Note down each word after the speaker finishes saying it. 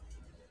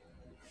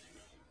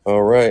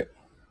All right.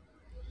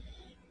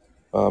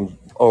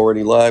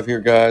 Already live here,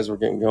 guys. We're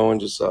getting going.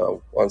 Just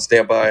on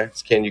standby.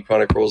 It's Can You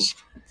Chronicles.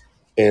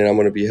 And I'm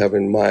going to be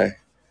having my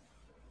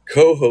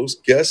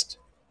co-host guest,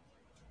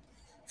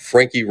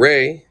 Frankie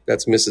Ray.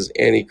 That's Mrs.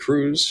 Annie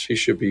Cruz. She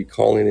should be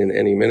calling in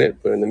any minute.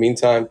 But in the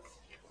meantime,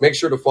 make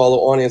sure to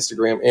follow on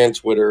Instagram and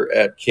Twitter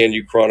at Can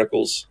You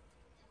Chronicles,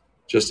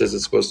 just as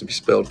it's supposed to be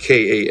spelled,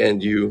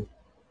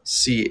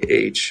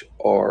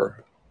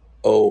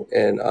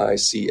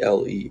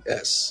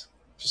 KANUCHRONICLES.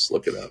 Just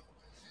look it up.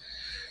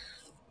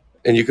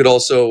 And you could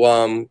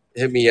also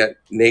hit me at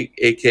Nate,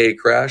 a.k.a.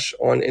 Crash,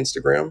 on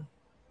Instagram.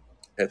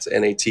 That's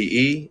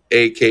NATE,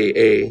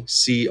 a.k.a.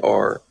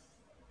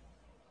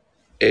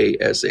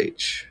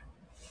 CRASH.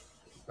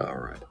 All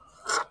right.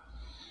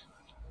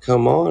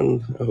 Come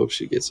on. I hope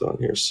she gets on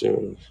here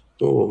soon.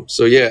 Boom.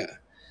 So, yeah,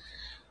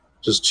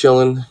 just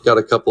chilling. Got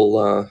a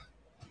couple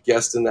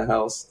guests in the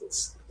house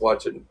that's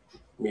watching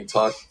me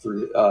talk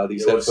through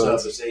these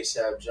headphones. What's up? It's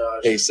ASAP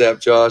Josh. ASAP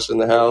Josh in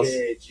the house.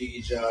 Hey,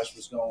 G Josh,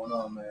 what's going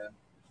on, man?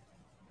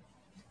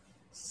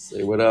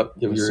 Say what up.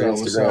 Give your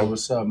Instagram.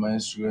 What's up? My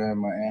Instagram,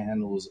 my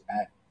handle is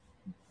at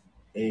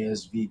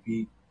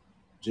ASVPJOSH.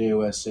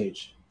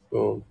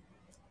 Boom.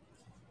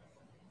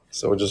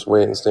 So we're just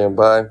waiting, stand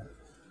by.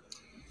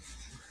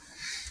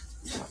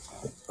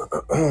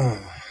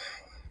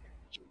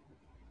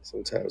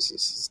 Sometimes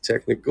this is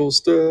technical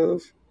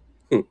stuff.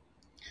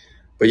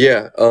 But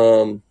yeah,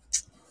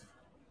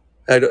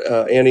 had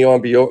Annie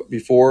on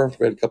before.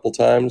 We had a couple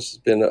times. It's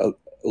been a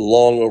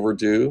long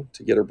overdue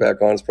to get her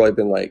back on. It's probably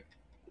been like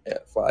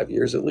 5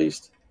 years at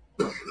least.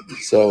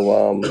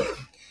 So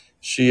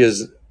she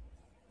is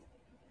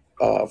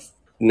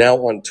now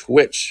on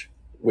Twitch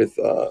with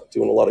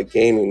doing a lot of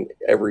gaming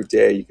every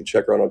day. You can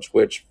check her out on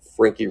Twitch,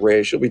 Frankie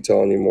Ray. She'll be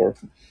telling you more.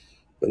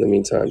 But in the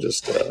meantime,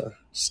 just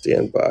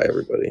stand by,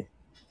 everybody.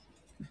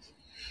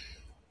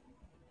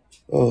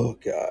 Oh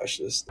gosh,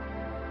 this.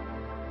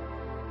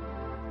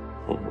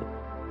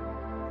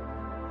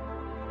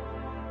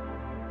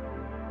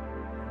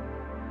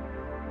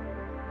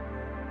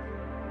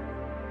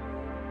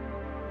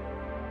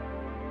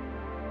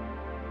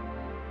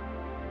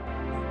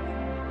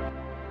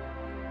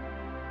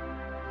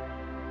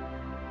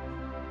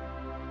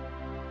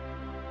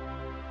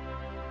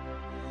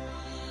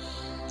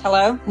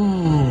 Hello?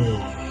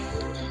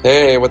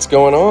 Hey, what's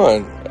going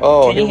on?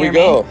 Oh, here we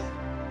go. Me?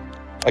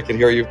 I can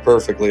hear you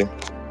perfectly.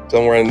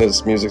 Don't worry,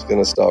 this music's going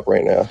to stop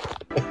right now.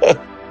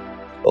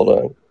 Hold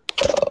on.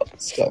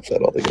 Stop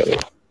that altogether.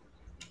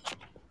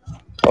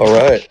 All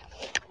right.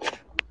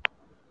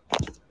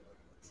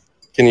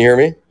 Can you hear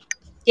me?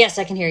 Yes,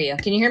 I can hear you.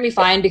 Can you hear me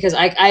fine? Because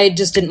I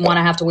just didn't want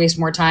to have to waste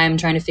more time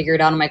trying to figure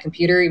it out on my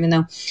computer, even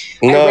though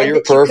no,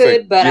 you're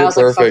perfect. But I was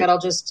like, fuck it,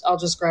 I'll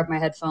just grab my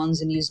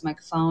headphones and use my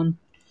phone.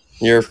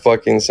 You're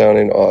fucking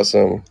sounding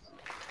awesome.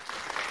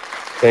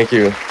 Thank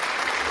you.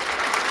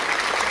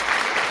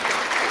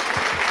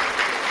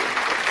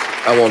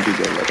 I won't be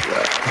doing much of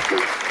that.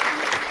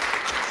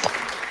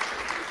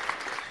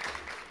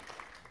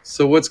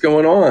 So what's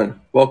going on?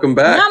 Welcome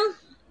back.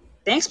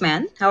 Thanks,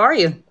 man. How are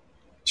you?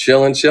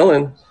 Chilling.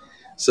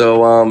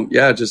 So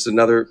yeah, just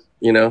another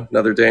day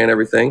and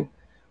everything.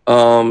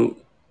 So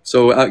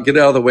I'll get it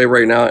out of the way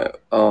right now.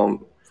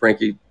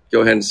 Frankie,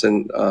 go ahead and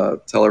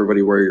tell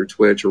everybody where your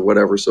Twitch or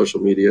whatever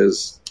social media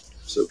is,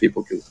 so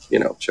people can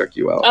check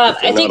you out.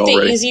 I think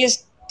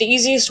the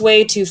easiest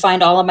way to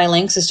find all of my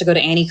links is to go to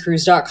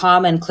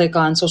anniecruz.com and click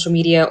on social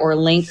media or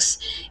links.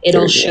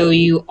 It'll show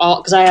you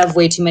all, because I have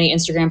way too many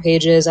Instagram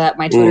pages.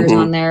 My Twitter's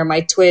on there.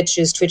 My Twitch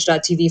is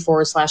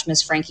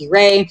twitch.tv/Miss Frankie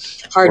Ray.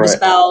 Hard to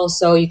spell,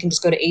 so you can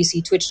just go to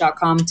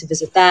actwitch.com to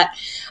visit that.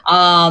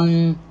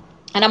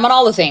 And I'm on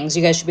all the things.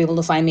 You guys should be able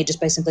to find me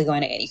just by simply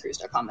going to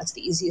anniecruz.com. That's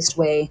the easiest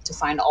way to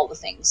find all the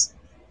things.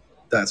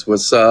 That's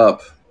what's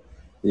up.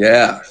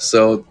 Yeah.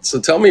 So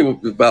tell me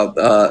about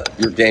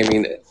your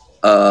gaming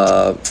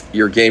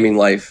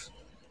life.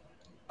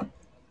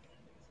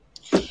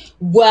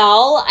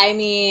 Well, I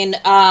mean,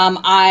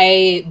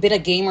 I've been a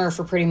gamer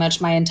for pretty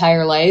much my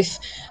entire life,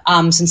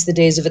 since the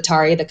days of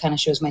Atari. That kind of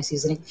shows my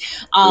seasoning.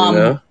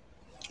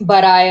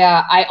 But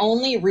I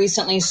only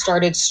recently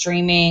started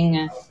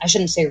streaming. I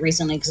shouldn't say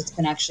recently because it's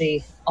been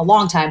actually a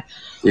long time.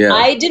 Yeah.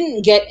 I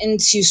didn't get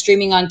into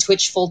streaming on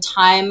Twitch full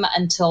time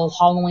until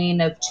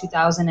Halloween of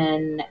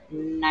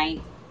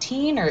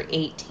 2019 or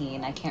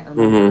 18. I can't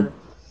remember.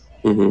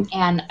 Mm-hmm.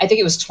 And I think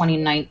it was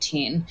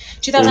 2019.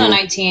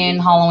 2019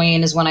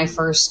 Halloween is when I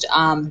first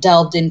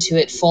delved into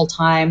it full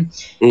time,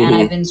 and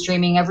I've been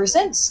streaming ever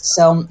since.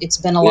 So it's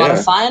been a lot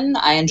of fun.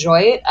 I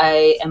enjoy it.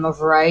 I am a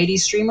variety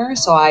streamer,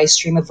 so I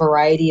stream a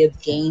variety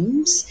of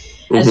games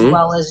as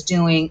well as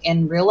doing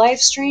in real life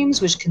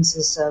streams, which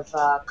consists of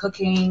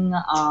cooking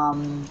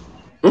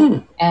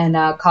and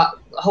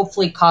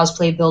hopefully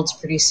cosplay builds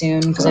pretty soon,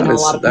 because I know a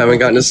lot of people. I haven't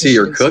gotten to see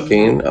your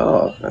cooking.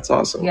 Oh, that's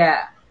awesome.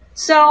 Yeah.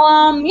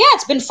 So,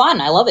 it's been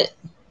fun. I love it.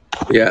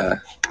 Yeah,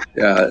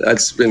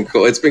 that's been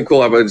cool. It's been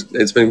cool.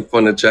 It's been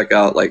fun to check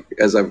out, like,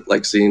 as I've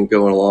seen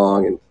going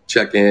along and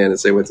check in and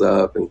say what's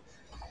up. And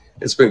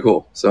it's been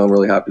cool. So I'm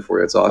really happy for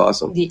you. It's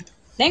awesome.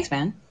 Thanks,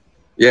 man.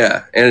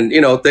 Yeah. And,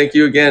 thank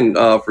you again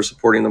for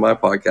supporting my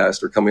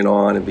podcast or coming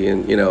on and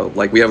being,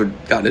 like we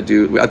haven't gotten to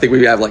do, I think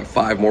we have like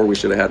 5 more we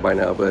should have had by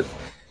now, but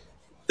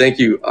thank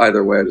you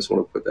either way. I just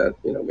want to put that,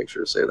 make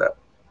sure to say that.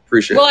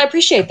 Appreciate it. Well, I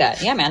appreciate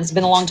that. Yeah, man. It's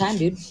been a long time,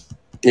 dude.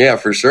 Yeah,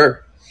 for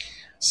sure.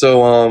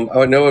 So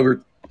I know we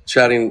were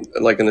chatting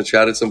like in the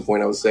chat at some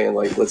point. I was saying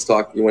like, let's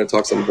talk. You want to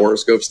talk some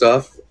horoscope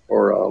stuff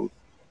or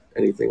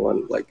anything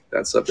on like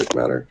that subject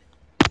matter?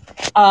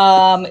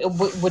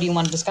 What do you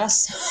want to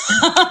discuss?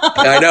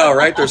 I know,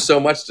 right? There's so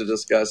much to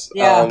discuss.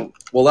 Yeah.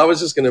 Well, I was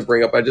just going to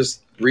bring up. I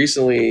just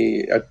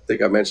recently, I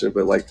think I mentioned,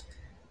 but like,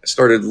 I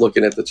started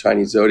looking at the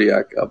Chinese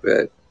zodiac a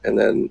bit, and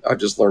then I've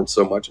just learned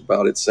so much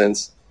about it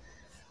since.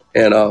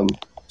 And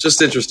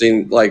just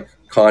interesting, like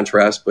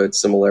contrast, but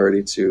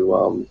similarity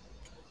to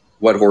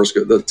what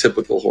horoscope, the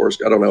typical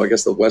horoscope. I don't know. I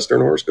guess the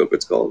Western horoscope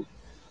it's called,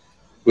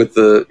 with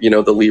the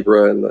the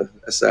Libra and the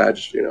Sag,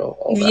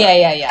 all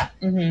that. Yeah.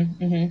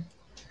 Mm-hmm.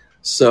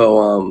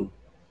 So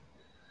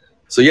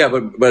yeah,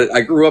 but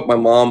I grew up. My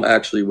mom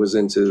actually was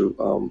into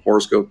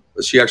horoscope.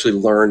 She actually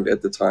learned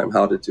at the time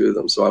how to do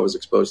them, so I was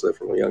exposed to that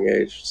from a young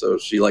age. So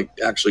she like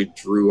actually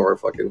drew our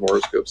fucking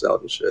horoscopes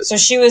out and shit. So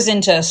she was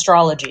into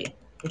astrology.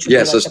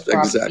 Yes,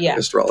 exactly. Yeah.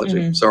 Astrology.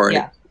 Mm-hmm. Sorry.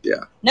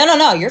 Yeah.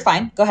 No. You're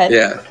fine. Go ahead.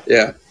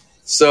 Yeah.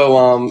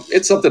 So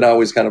it's something I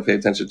always kind of pay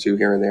attention to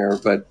here and there,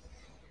 but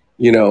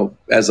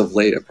as of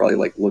late, I'm probably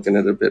like looking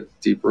at it a bit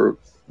deeper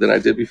than I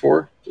did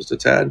before, just a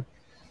tad.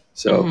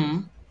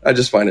 So I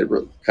just find it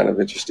really kind of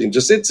interesting.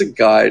 Just it's a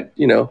guide,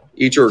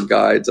 each are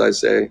guides, I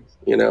say,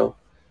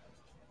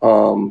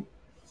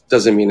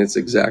 doesn't mean it's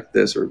exact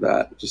this or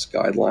that, just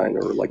guideline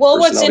or like. Well,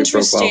 what's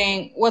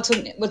interesting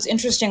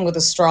with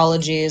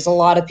astrology is a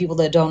lot of people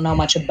that don't know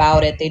much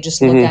about it. They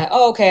just look at,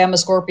 I'm a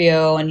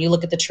Scorpio, and you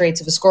look at the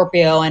traits of a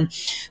Scorpio. And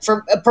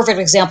for a perfect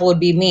example would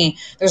be me.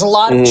 There's a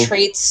lot of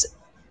traits,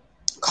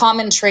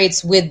 common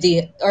traits with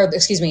the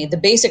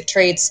basic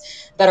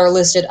traits that are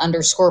listed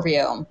under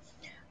Scorpio.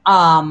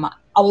 A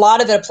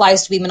lot of it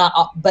applies to me,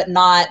 but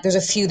not. There's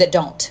a few that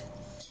don't,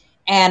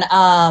 and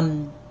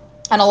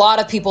a lot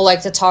of people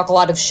like to talk a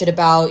lot of shit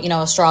about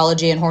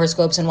astrology and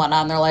horoscopes and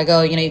whatnot. And they're like,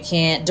 oh, you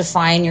can't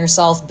define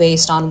yourself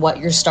based on what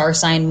your star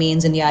sign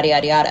means and yada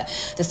yada yada.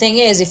 The thing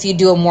is, if you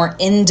do a more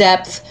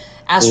in-depth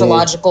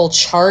astrological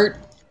chart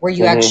where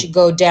you actually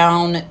go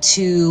down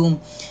to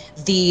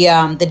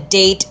the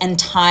date and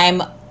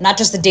time. Not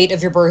just the date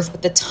of your birth,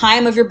 but the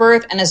time of your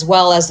birth, and as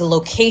well as the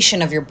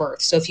location of your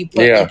birth. So if you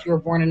put like you were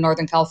born in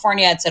Northern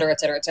California, et cetera,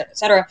 et cetera, et cetera, et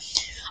cetera,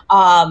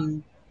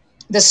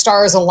 the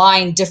stars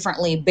align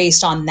differently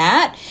based on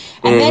that.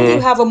 And then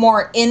you have a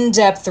more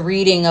in-depth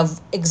reading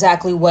of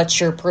exactly what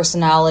your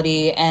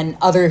personality and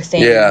other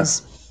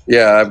things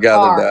I've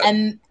gathered that.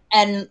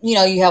 And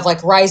you have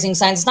like rising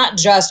signs. It's not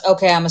just,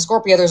 okay, I'm a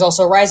Scorpio. There's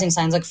also rising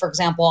signs. Like, for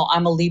example,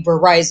 I'm a Libra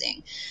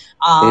rising.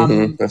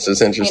 This is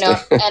interesting.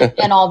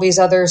 and all these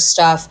other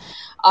stuff.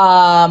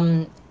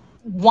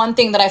 One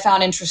thing that I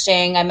found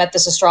interesting, I met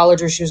this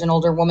astrologer. She was an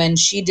older woman.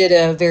 She did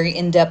a very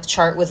in-depth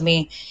chart with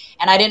me,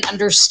 and I didn't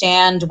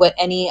understand what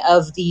any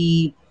of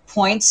the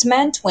points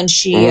meant when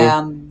she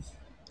had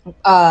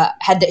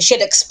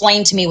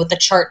explained to me what the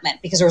chart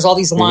meant, because there was all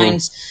these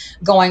lines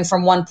going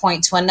from one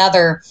point to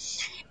another,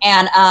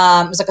 and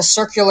it was like a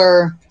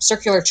circular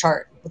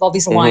chart with all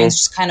these lines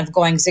just kind of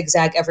going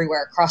zigzag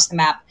everywhere across the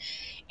map.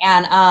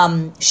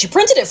 And she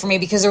printed it for me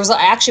because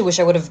I actually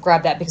wish I would have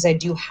grabbed that, because I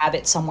do have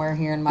it somewhere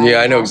here in my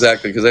I know house.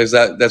 exactly, because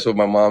that's what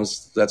my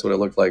mom's, that's what it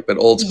looked like, but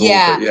old school.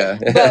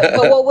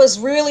 But what was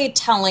really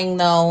telling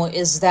though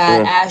is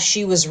that as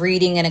she was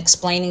reading and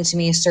explaining to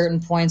me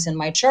certain points in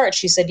my chart,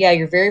 she said,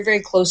 you're very,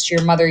 very close to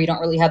your mother. You don't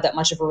really have that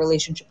much of a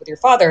relationship with your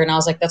father. And I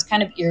was like, that's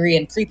kind of eerie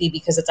and creepy,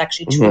 because it's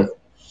actually true.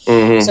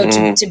 So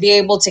to be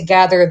able to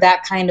gather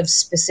that kind of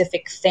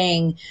specific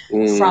thing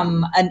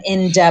from an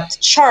in-depth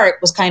chart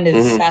was kind of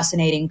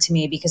fascinating to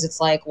me, because it's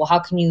like, well, how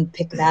can you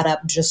pick that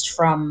up just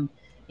from,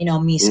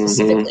 me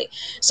specifically?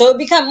 So it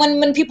becomes,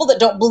 when people that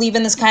don't believe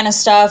in this kind of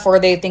stuff, or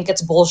they think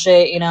it's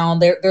bullshit,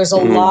 there's a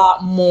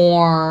lot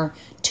more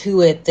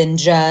to it than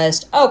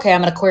just, okay,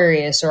 I'm an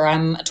Aquarius, or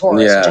I'm a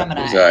Taurus,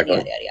 Gemini, exactly.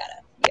 yada,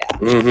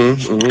 yada,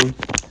 yada.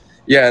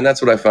 Yeah, and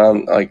that's what I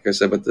found, like I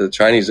said, with the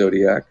Chinese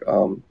zodiac,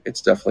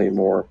 it's definitely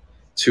more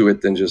to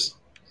it than just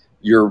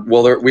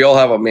we all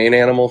have a main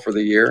animal for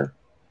the year,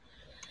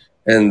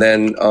 and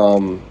then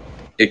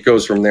it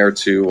goes from there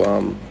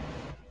to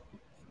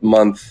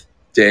month,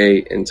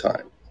 day, and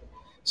time.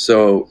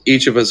 So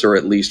each of us are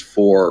at least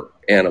 4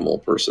 animal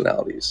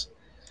personalities.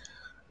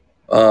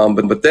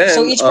 But then,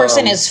 so each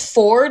person is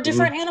 4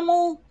 different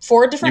animal.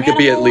 4 different. You could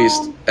be at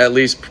least.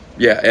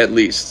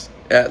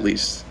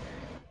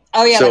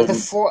 Oh yeah, so, like the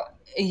 4.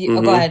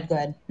 Go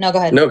ahead. No, go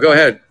ahead. No, go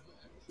ahead.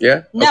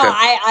 Yeah. No,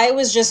 okay. I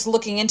was just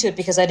looking into it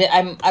because I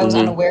was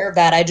unaware of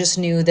that. I just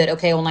knew that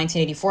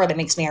 1984, that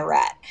makes me a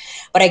rat.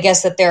 But I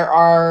guess that there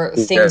are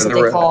things that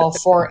they call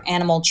 4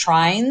 animal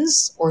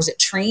trines, or is it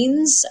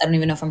trines? I don't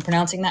even know if I'm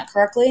pronouncing that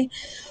correctly.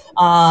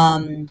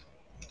 For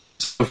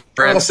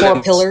instance, the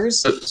 4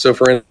 pillars. So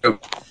for instance,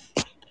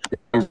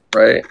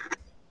 right?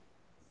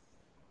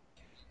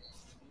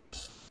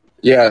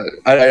 Yeah,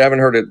 I haven't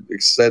heard it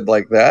said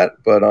like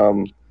that, but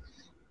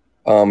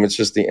it's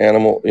just the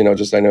animal.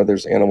 Just I know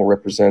there's animal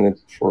represented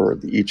for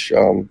each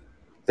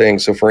thing.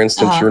 So, for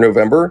instance, you're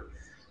November,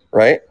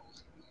 right?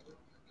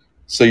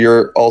 So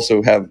you're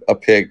also have a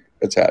pig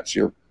attached.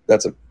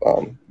 That's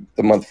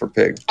the month for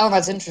pig. Oh,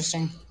 that's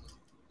interesting.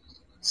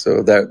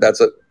 So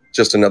that's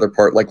just another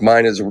part. Like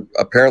mine is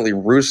apparently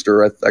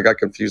rooster. I got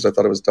confused. I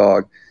thought it was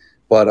dog,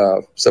 but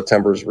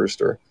September is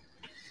rooster.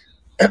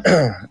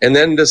 And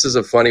then this is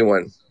a funny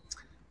one.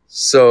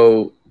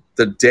 So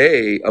the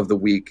day of the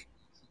week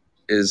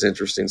is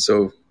interesting.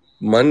 So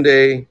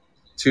Monday,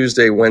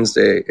 Tuesday,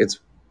 Wednesday, it's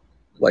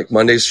like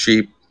Monday's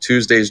sheep,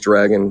 Tuesday's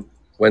dragon,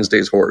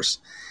 Wednesday's horse.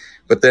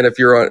 But then if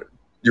your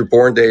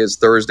born day is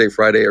Thursday,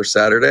 Friday, or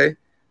Saturday,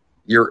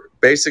 you're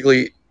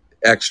basically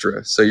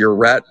extra. So you're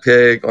rat,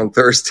 pig on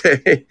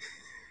Thursday.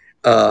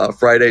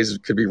 Fridays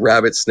could be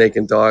rabbit, snake,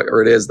 and dog,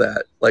 or it is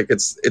that. Like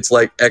it's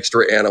like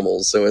extra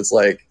animals. So it's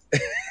like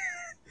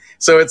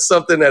so it's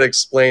something that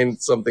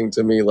explained something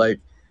to me. Like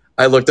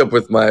I looked up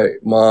with my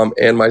mom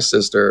and my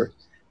sister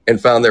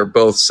and found they're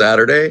both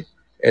Saturday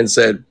and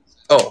said,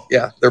 oh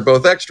yeah, they're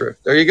both extra.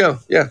 There you go.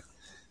 Yeah.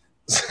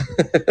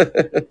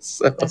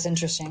 So, that's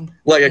interesting.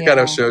 Like it kind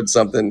of showed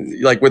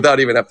something, like without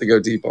even have to go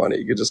deep on it,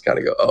 you could just kind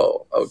of go,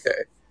 oh,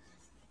 okay.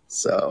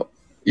 So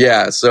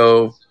yeah,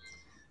 so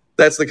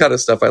that's the kind of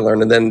stuff I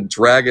learned. And then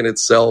dragon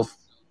itself,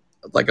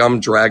 like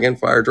I'm dragon,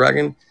 fire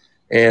dragon,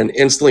 and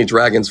instantly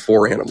dragon's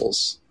 4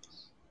 animals.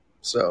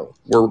 So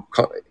we're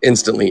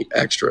instantly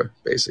extra,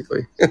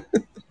 basically.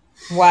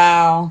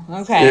 Wow.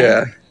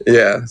 Okay.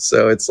 Yeah.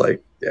 So it's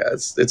like,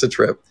 it's a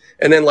trip.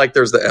 And then like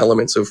there's the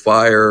elements of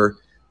fire,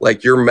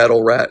 like your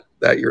metal rat,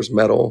 that year's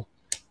metal.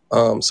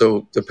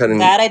 So depending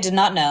that I did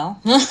not know.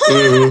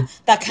 Mm-hmm.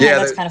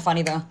 That's kind of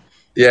funny though.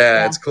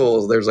 Yeah, it's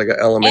cool. There's like an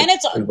element, and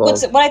it's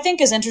involved. What I think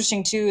is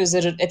interesting too is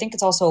that I think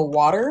it's also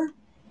water.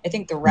 I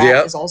think the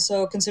rat is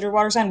also considered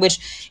water sign,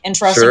 which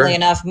interestingly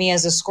enough, me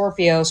as a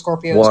Scorpios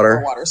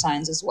are water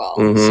signs as well.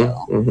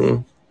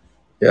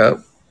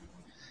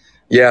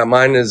 Yeah,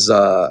 mine is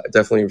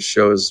definitely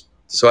shows.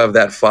 So I have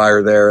that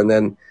fire there, and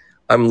then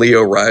I'm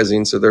Leo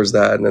rising, so there's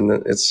that, and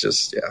then it's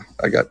just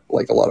I got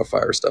like a lot of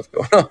fire stuff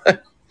going on,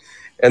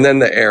 and then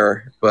the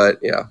air,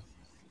 but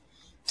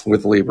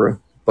with Libra,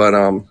 but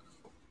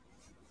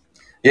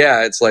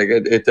it's like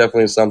it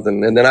definitely is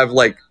something. And then I've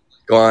like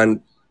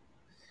gone.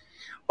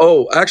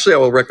 Oh, actually, I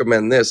will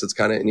recommend this. It's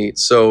kind of neat.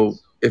 So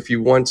if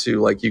you want to,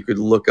 like, you could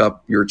look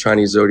up your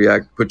Chinese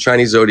zodiac, put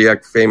Chinese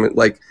zodiac famous,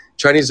 like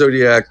Chinese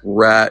zodiac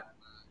rat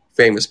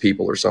famous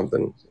people or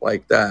something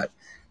like that.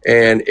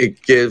 And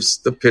it gives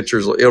the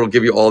pictures, it'll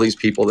give you all these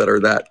people that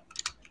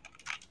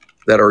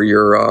are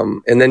your,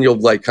 and then you'll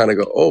like kind of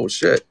go, oh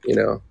shit,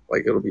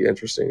 like it'll be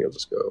interesting. You'll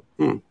just go,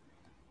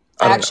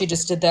 I actually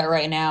just did that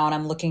right now, and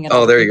I'm looking at.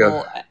 Oh, there you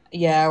go.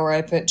 Yeah, where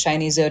I put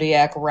Chinese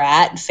zodiac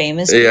rat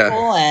famous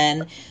people,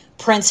 and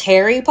Prince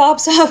Harry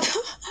pops up.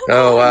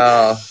 Oh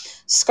wow.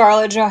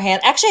 Scarlett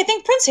Johansson. Actually, I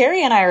think Prince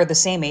Harry and I are the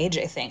same age.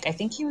 I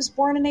think he was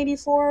born in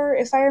 '84,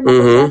 if I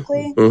remember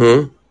correctly.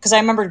 Because I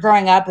remember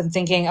growing up and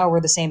thinking, oh, we're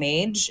the same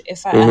age.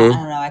 I don't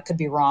know, I could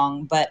be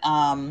wrong, but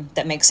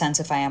that makes sense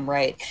if I am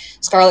right.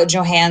 Scarlett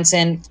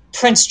Johansson,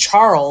 Prince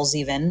Charles,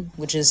 even,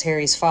 which is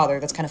Harry's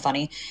father. That's kind of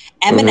funny.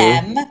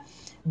 Eminem,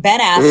 Ben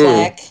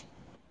Affleck,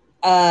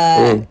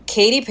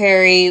 Katy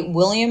Perry,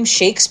 William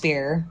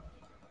Shakespeare,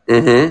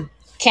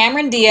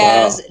 Cameron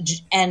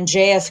Diaz, and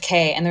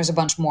JFK. And there's a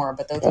bunch more,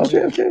 but that's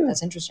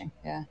interesting.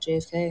 Yeah,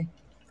 JFK,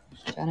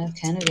 John F.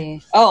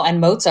 Kennedy. Oh,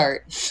 and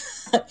Mozart.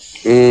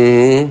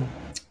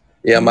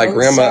 Yeah, my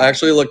grandma, I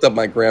actually looked up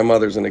my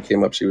grandmother's and it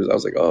came up. I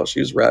was like, oh,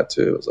 she was rat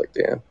too. I was like,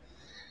 damn.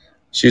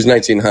 She was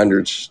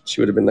 1900. She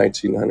would have been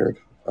 1900.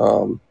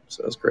 So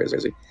that's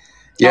crazy.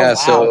 Yeah, wow.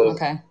 so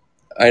okay.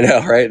 I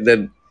know, right?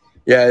 Then,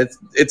 yeah,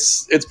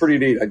 it's pretty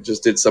neat. I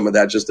just did some of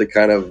that just to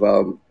kind of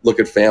look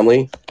at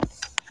family.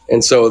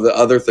 And so the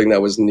other thing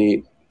that was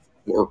neat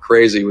or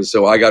crazy was,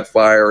 so I got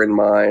fire in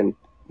mine.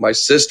 My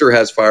sister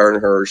has fire in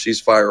her. She's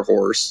fire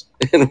horse.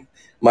 And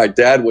my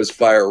dad was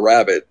fire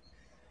rabbit.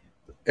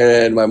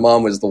 And my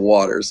mom was the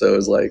water. So it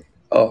was like,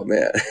 oh,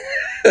 man,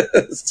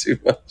 it's too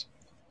much.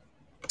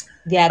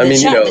 Yeah,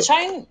 the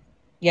China.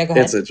 Yeah, go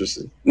ahead. It's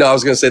interesting. No, I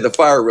was going to say the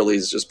fire really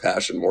is just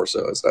passion more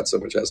so. It's not so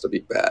much has to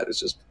be bad.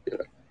 It's just,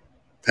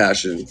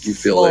 passion. You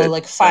feel it.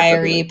 Like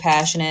fiery,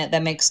 passionate.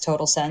 That makes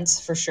total sense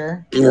for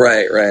sure.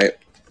 Right.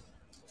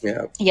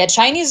 Yeah,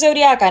 Chinese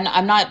zodiac.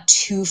 I'm not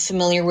too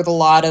familiar with a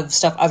lot of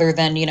stuff other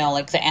than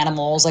like the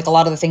animals. Like a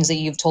lot of the things that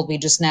you've told me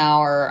just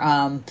now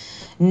are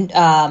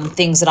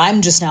things that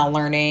I'm just now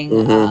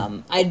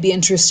learning. I'd be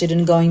interested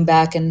in going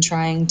back and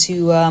trying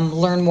to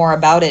learn more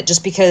about it,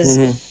 just because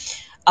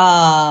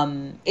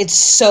it's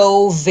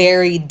so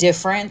very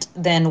different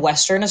than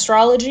Western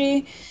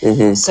astrology.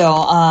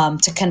 So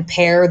to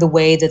compare the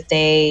way that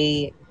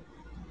they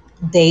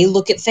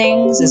look at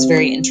things is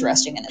very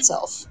interesting in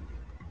itself.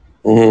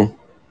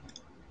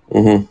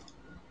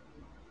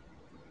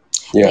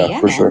 Yeah,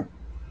 for sure.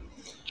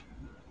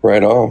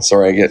 Right on.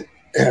 Sorry, I get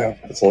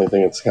That's the only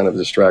thing that's kind of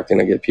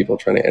distracting. I get people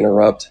trying to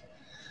interrupt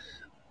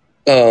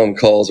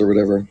calls or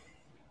whatever.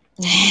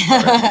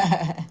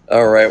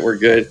 All right, we're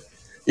good.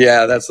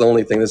 Yeah, that's the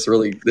only thing.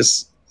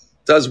 This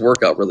does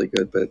work out really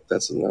good, but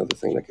that's another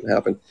thing that can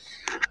happen.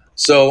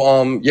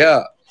 So,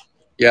 yeah,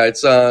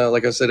 it's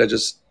like I said, I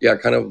just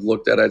kind of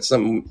looked at it. It's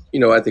something,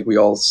 I think we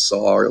all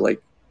saw or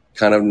like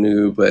kind of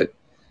knew, but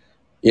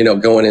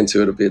going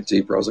into it a bit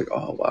deeper, I was like,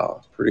 oh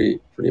wow, pretty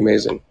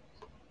amazing.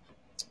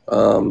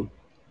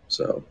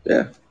 So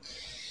yeah.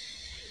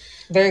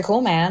 Very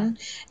cool, man.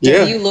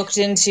 Have you looked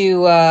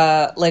into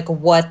like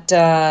what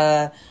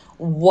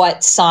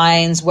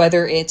signs,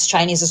 whether it's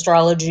Chinese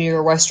astrology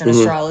or Western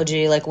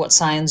astrology, like what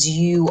signs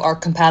you are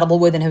compatible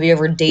with, and have you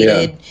ever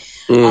dated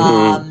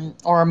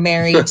or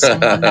married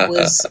someone that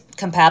was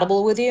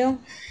compatible with you?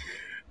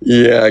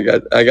 Yeah,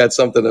 I got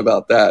something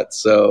about that.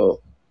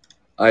 So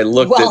I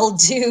looked.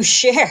 Do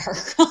share.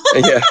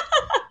 Yeah,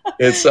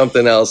 it's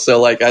something else.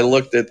 So like I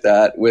looked at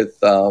that with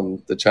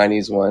the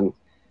Chinese one,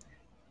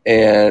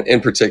 and in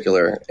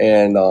particular,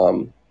 and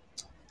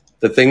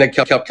the thing that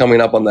kept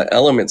coming up on the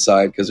element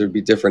side, because there'd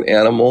be different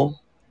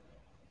animal,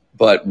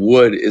 but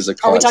wood is a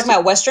constant. Are we talking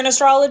about Western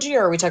astrology,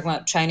 or are we talking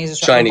about Chinese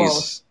astrology?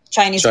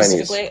 Chinese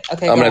specifically.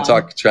 Okay, I'm going to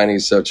talk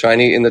Chinese. So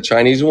in the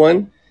Chinese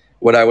one,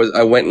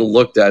 I went and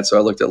looked at. So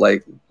I looked at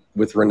like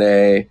with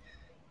Renee.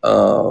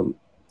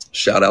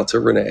 Shout out to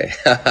Renee.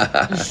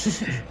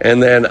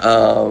 And then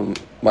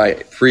my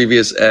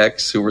previous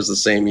ex, who was the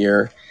same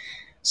year.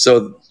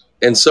 So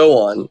and so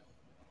on,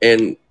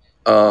 and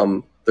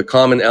the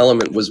common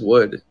element was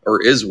wood,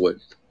 or is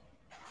wood.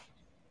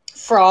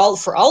 For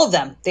all of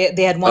them,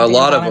 they had one. A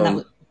lot of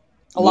them.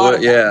 A lot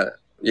of them.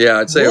 Yeah.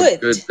 I'd say wood. A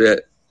good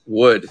bit.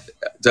 Wood,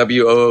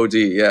 WOOD.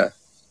 Yeah.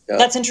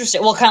 That's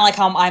interesting. Well, kind of like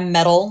how I'm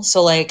metal.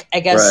 So, like, I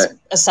guess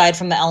aside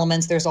from the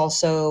elements, there's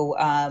also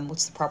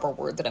what's the proper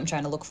word that I'm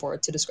trying to look for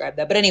to describe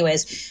that? But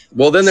anyways.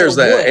 Well, then there's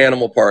the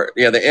animal part.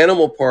 Yeah, the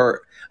animal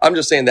part. I'm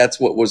just saying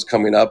that's what was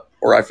coming up,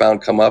 or I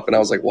found come up, and I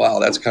was like, wow,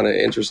 that's kind of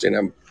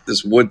interesting.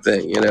 This wood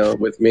thing,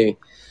 with me.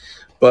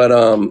 But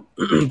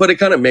it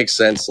kind of makes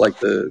sense. Like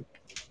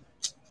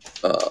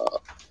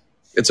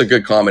it's a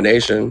good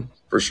combination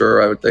for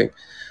sure, I would think.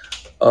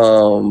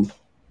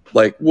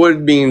 Like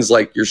wood means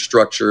like you're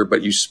structured,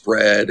 but you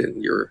spread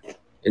and you're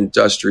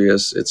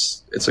industrious.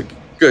 It's a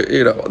good,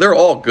 they're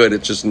all good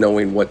at just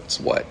knowing what's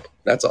what.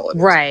 That's all it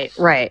is.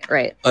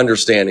 Right.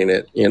 Understanding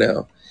it,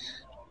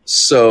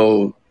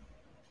 So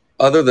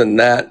other than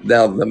that,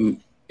 now the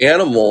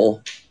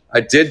animal,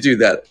 I did do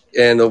that.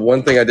 And the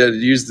one thing I did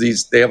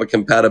use they have a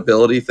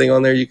compatibility thing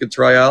on there you could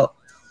try out.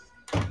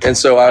 And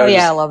so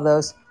I love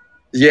those.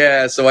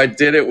 Yeah, so I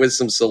did it with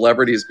some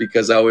celebrities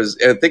because I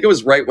think it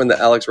was right when the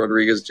Alex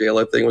Rodriguez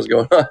J-Lo thing was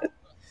going on.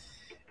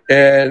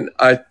 And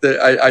I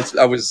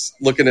was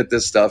looking at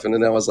this stuff, and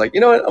then I was like, you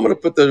know what? I'm going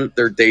to put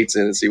their dates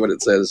in and see what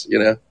it says,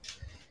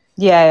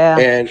 Yeah.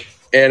 And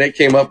it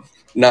came up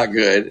not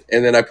good.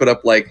 And then I put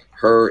up like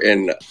her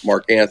and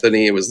Mark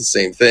Anthony. It was the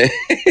same thing.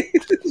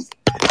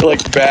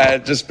 Like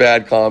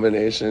bad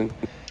combination.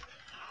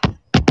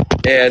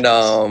 And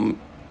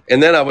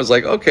then I was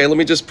like, okay, let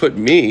me just put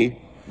me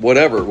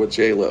whatever with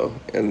J-Lo,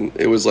 and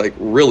it was like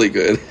really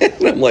good.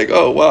 And I'm like,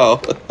 oh wow.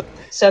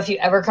 So if you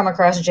ever come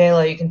across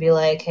J-Lo, you can be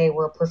like, hey,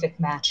 we're a perfect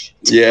match.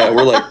 Yeah,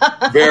 we're like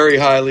very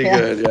highly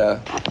good.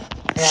 Yeah.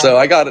 So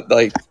I got it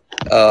like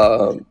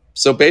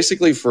so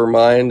basically for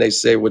mine, they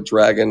say with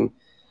dragon,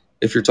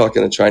 if you're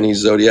talking a Chinese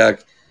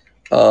zodiac,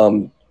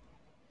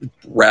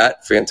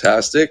 rat,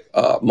 fantastic.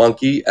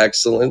 Monkey,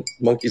 excellent.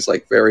 Monkey's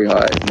like very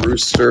high.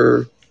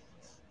 Rooster.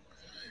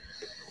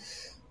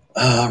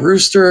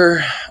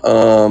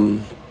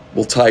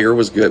 Well, tiger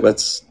was good.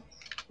 That's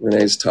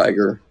Renee's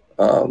tiger.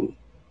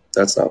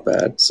 That's not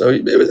bad. So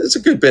it's a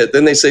good bit.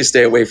 Then they say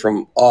stay away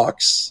from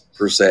ox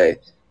per se,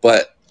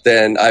 but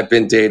then I've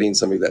been dating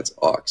somebody that's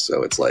ox,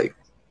 so it's like,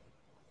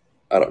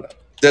 I don't know.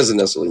 Doesn't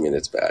necessarily mean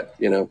it's bad,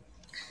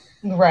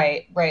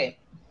 Right.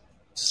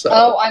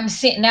 So I'm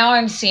seeing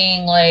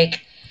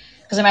like,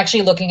 because I'm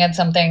actually looking at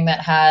something that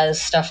has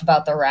stuff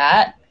about the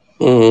rat.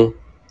 Mm-hmm.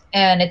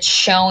 And it's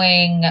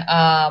showing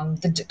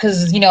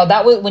because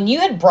that was when you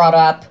had brought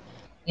up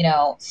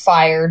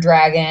fire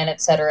dragon,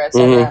 etc.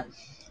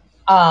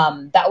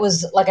 That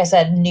was, like I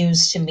said,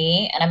 news to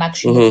me, and I'm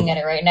actually looking at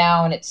it right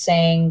now, and it's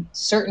saying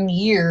certain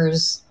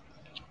years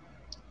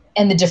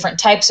and the different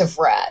types of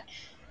rat.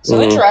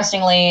 So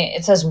interestingly,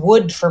 it says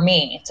wood for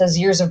me. It says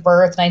years of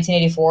birth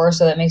 1984,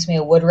 so that makes me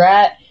a wood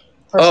rat.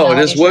 Oh, it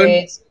is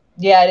traits,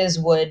 wood. Yeah, it is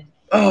wood.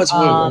 Oh, it's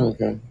wood.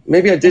 Okay,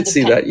 maybe I did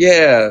see that.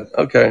 Yeah.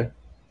 Okay.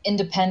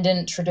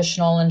 Independent,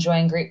 traditional,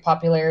 enjoying great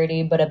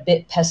popularity, but a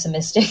bit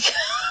pessimistic.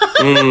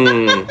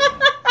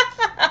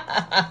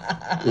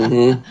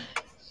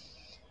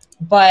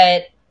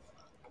 But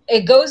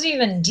it goes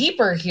even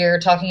deeper here,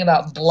 talking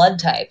about blood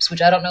types,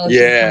 which I don't know if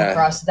you've come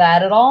across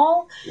that at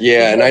all.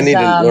 Yeah, because, and I need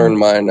to learn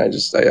mine. I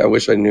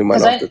wish I knew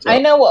mine off the top.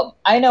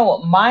 I know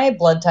what my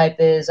blood type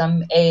is.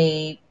 I'm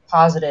A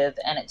positive,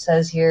 and it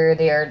says here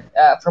they are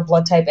for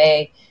blood type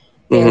A.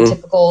 they're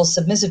typical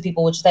submissive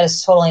people, which that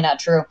is totally not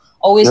true.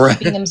 Always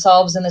keeping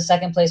themselves in the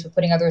second place but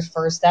putting others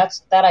first.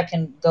 That I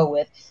can go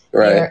with.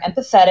 Right. They're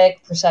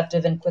empathetic,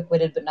 perceptive, and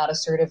quick-witted, but not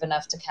assertive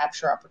enough to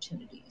capture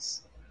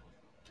opportunities.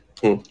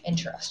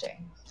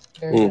 Interesting.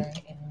 Very, very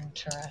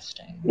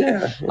interesting.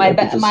 Yeah. My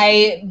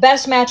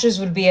best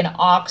matches would be an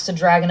ox, a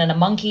dragon, and a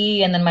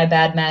monkey, and then my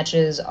bad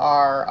matches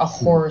are a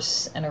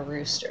horse and a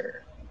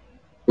rooster.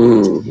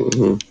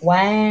 Mm-hmm.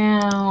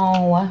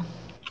 Wow.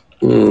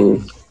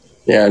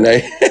 Yeah, and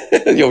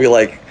you'll be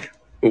like,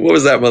 what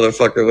was that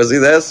motherfucker? Was he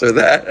this or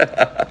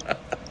that?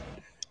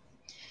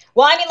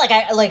 Well, I mean,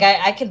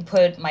 I could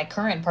put my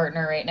current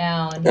partner right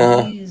now,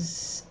 and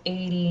he's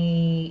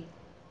 88.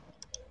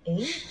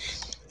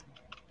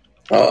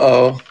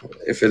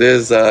 If it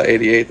is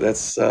 88,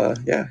 that's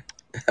yeah.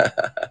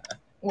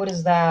 What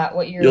is that?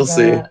 What year? You'll is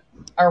see. That?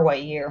 Or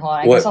what year? Hold on,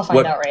 I guess I'll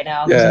find out right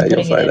now. Yeah, I'm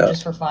putting you'll find it in out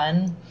just for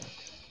fun.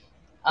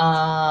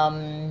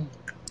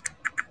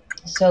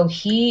 So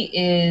he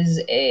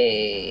is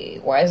a.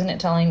 Why isn't it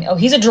telling me? Oh,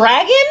 he's a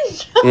dragon.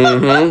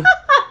 Mm-hmm.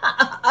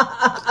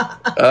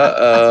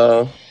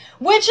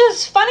 Which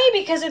is funny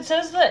because it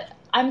says that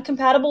I'm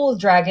compatible with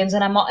dragons,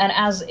 and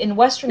as in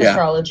Western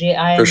astrology,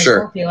 I am a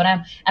Scorpio,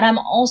 and I'm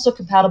also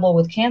compatible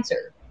with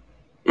Cancer.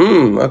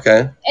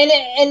 Okay.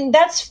 And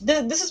this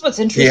is what's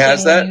interesting. He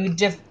has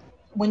that?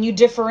 When you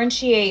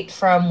differentiate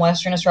from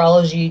Western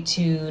astrology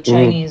to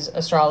Chinese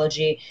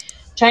astrology.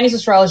 Chinese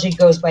astrology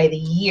goes by the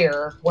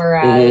year,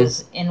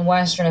 whereas in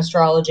Western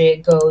astrology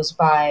it goes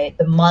by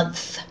the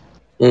month.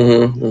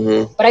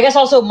 But I guess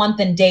also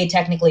month and day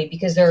technically,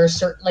 because there are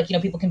certain,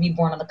 people can be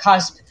born on the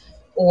cusp,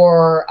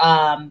 or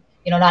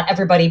not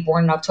everybody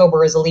born in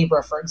October is a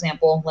Libra, for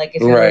example. Like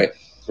if you're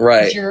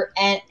if you're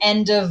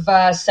end of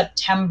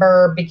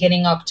September,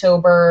 beginning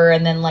October,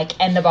 and then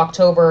end of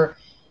October.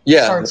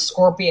 Starts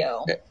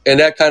Scorpio. And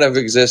that kind of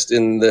exists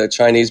in the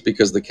Chinese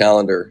because of the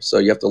calendar, so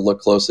you have to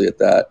look closely at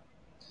that.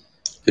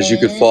 Because you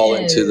could fall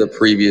into the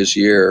previous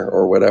year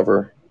or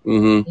whatever.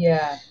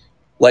 Yeah.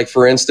 Like,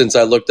 for instance,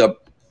 I looked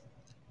up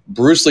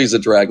Bruce Lee's a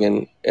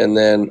dragon, and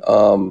then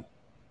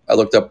I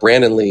looked up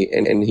Brandon Lee,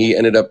 and he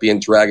ended up being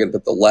dragon,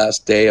 but the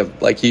last day of,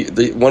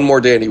 one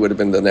more day and he would have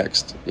been the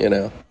next,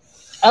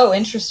 Oh,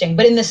 interesting.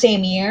 But in the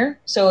same year?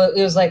 So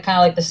it was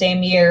kind of the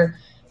same year,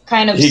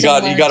 kind of He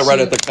got it right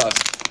at the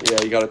cusp. Yeah,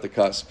 he got it at the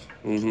cusp.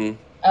 Oh,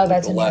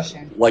 that's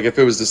interesting. If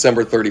it was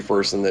December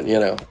 31st, and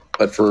then,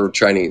 but for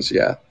Chinese,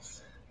 yeah.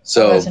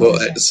 So,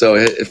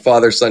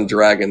 father son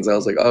dragons. I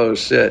was like, oh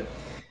shit,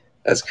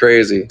 that's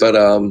crazy. But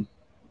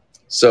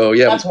so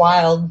yeah, that's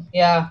wild.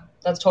 Yeah,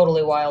 that's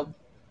totally wild.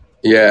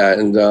 Yeah,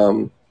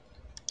 and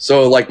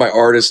so my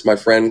artist, my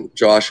friend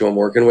Josh, who I'm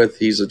working with,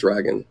 he's a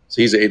dragon.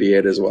 So he's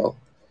 88 as well,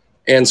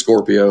 and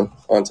Scorpio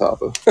on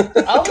top of.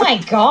 Oh my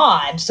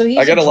god! So he's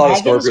I got a lot of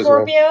Scorpios.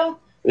 Scorpio.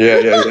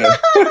 Yeah.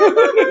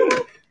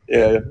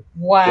 Yeah.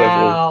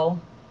 Wow.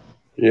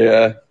 Definitely.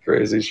 Yeah,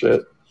 crazy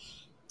shit.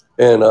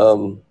 And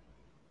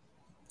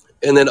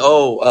then,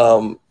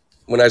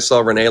 when I saw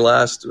Renee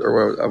last,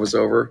 or I was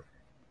over,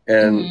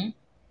 and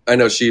I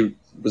know she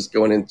was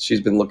going in,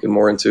 she's been looking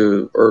more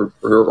into her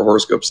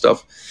horoscope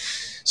stuff.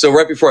 So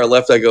right before I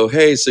left, I go,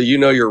 hey, so you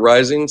know your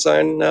rising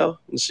sign now?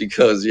 And she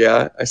goes,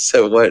 yeah. I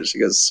said, what? She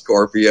goes,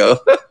 Scorpio.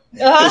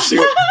 she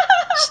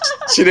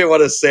didn't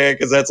want to say it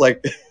because that's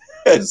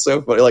it's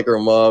so funny, like her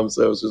mom,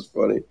 so it was just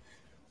funny.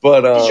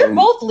 But you're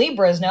both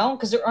Libras, no?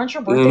 Because aren't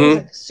your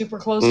birthdays super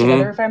close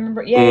together, if I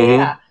remember?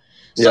 Yeah.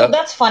 So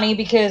that's funny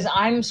because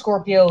I'm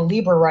Scorpio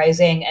Libra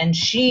rising, and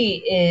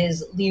she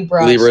is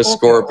Libra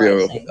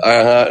Scorpio.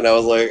 And I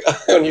was like,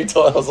 when you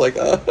told, I was like,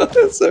 oh,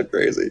 that's so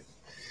crazy.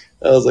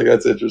 I was like,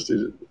 that's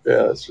interesting.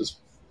 Yeah, it's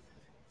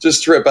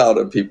just trip out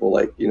of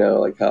people,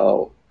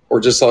 how,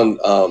 or just on,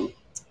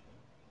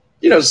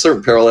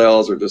 certain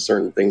parallels or just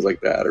certain things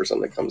like that, or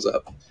something that comes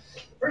up.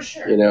 For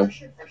sure. For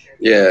sure.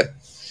 Yeah.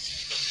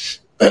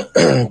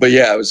 But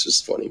yeah, it was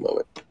just a funny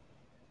moment.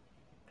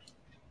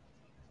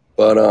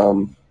 But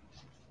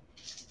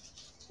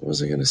what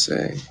was I gonna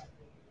say?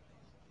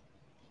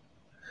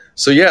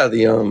 So yeah,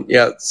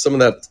 some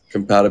of that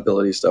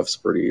compatibility stuff is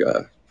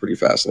pretty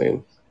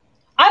fascinating.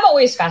 I'm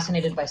always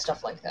fascinated by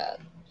stuff like that.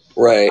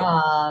 Right.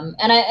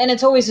 And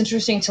it's always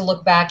interesting to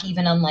look back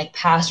even on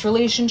past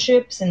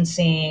relationships and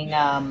seeing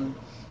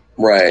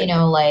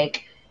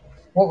right.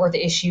 What were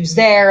the issues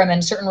there, and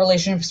then certain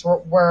relationships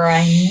where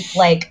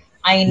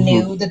I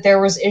knew that there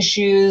was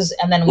issues,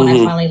 and then when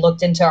I finally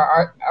looked into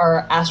our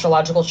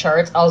astrological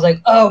charts, I was like,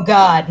 "Oh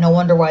God, no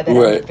wonder why that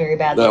ended very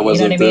badly." That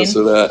wasn't this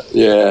or that.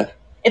 Yeah.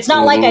 It's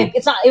not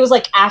it was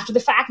after the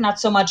fact, not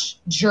so much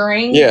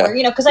during. Yeah.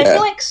 Because I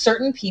feel like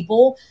certain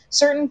people,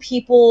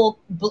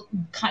 the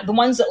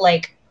ones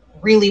that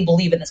really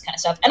believe in this kind of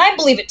stuff, and I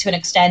believe it to an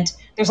extent.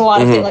 There's a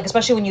lot of things,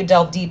 especially when you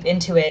delve deep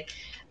into it.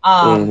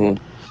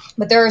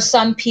 But there are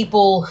some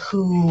people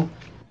who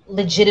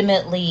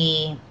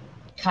legitimately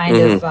kind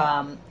of,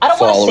 I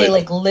don't want to say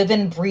live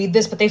and breathe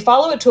this, but they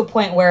follow it to a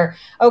point where,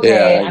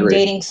 I'm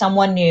dating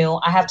someone new.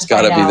 I have to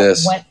find out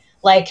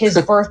like his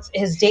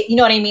date, you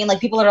know what I mean? Like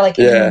people that are like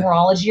into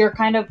numerology are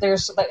kind of,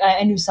 there's like,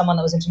 I knew someone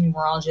that was into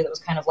numerology that was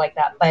kind of like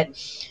that, but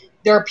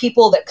there are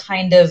people that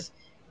kind of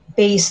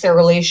base their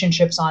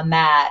relationships on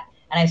that.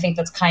 And I think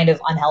that's kind of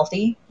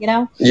unhealthy, you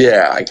know?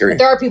 Yeah, I agree. But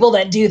there are people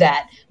that do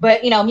that.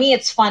 But, you know, me,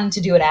 it's fun to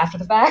do it after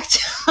the fact.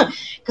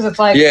 Because it's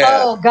like,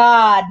 oh,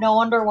 God, no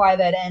wonder why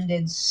that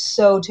ended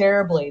so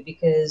terribly.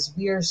 Because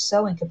we are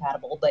so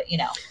incompatible. But, you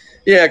know.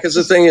 Yeah, because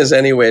the thing is,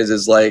 anyways,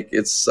 is like,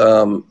 it's,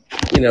 you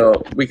know,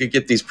 we could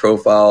get these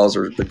profiles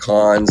or the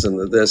cons and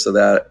the this or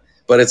that.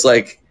 But it's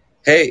like,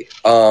 hey,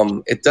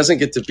 it doesn't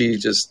get to be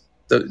just,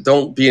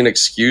 don't be an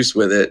excuse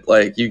with it.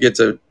 Like, you get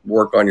to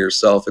work on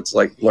yourself. It's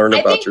like, learn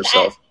about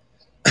yourself.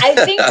 I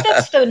think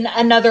that's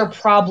another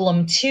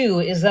problem too,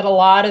 is that a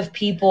lot of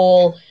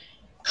people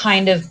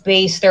kind of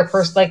base their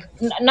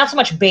not so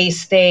much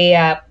base, they,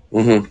 I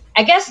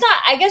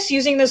guess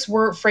using this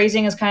word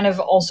phrasing is kind of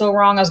also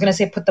wrong. I was going to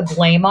say put the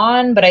blame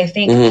on, but I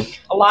think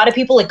a lot of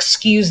people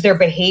excuse their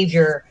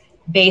behavior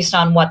based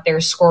on what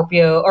their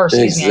Scorpio, or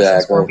excuse me, I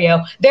said Scorpio.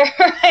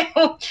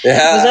 Was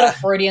that a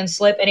Freudian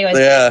slip?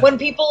 Anyways, when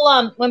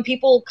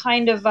people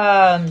kind of,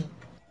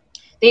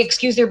 they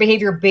excuse their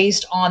behavior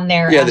based on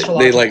their astrological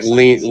they like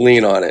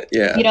lean on it.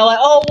 Yeah. You know, like,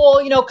 oh,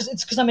 well, you know,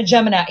 because I'm a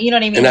Gemini. You know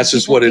what I mean? And that's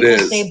just what it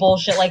is. Say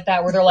bullshit like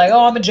that where they're like,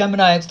 oh, I'm a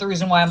Gemini. It's the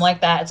reason why I'm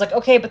like that. It's like,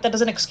 okay, but that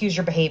doesn't excuse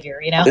your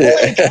behavior, you know?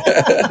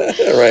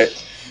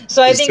 Right.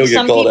 So I think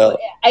some people,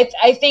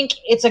 I think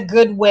it's a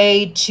good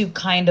way to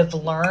kind of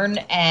learn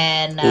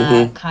and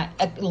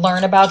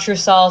learn about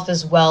yourself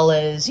as well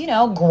as, you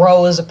know,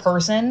 grow as a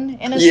person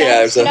in a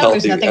sense.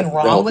 There's nothing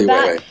wrong with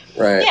that. Way.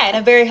 Right. Yeah, in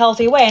a very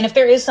healthy way. And if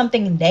there is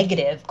something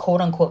negative,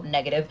 quote unquote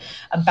negative,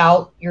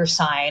 about your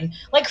sign,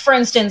 like for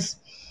instance,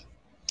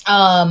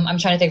 I'm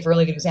trying to think of a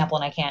really good example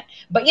and I can't.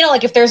 But, you know,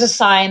 like if there's a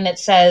sign that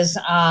says,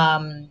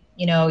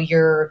 you know,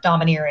 you're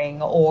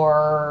domineering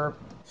or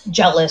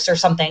jealous or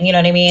something, you know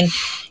what I mean?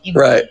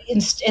 Right.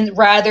 And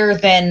rather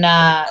than,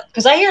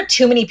 because I hear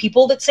too many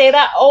people that say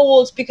that, oh,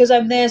 well, it's because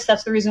I'm this.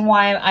 That's the reason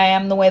why I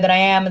am the way that I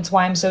am. It's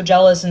why I'm so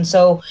jealous and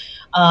so,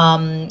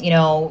 you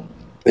know,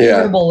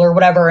 irritable or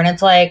whatever. And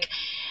it's like,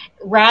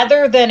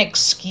 rather than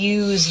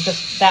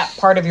excuse that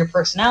part of your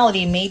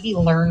personality, maybe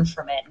learn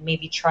from it.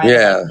 Maybe try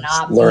to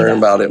not learn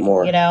about it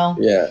more. You know?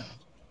 Yeah.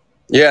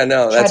 Yeah,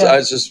 no,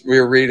 we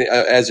were reading,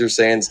 as you're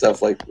saying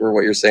stuff like, or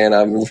what you're saying,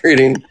 I'm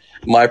reading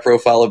my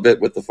profile a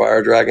bit with the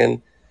fire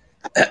dragon.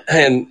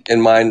 And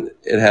in mine,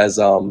 it has,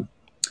 the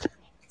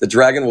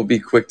dragon will be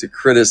quick to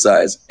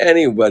criticize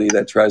anybody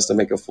that tries to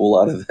make a fool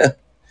out of them.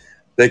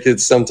 They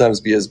could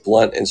sometimes be as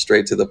blunt and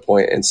straight to the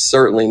point and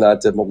certainly not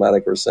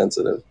diplomatic or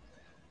sensitive.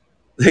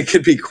 They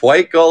could be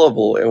quite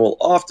gullible and will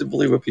often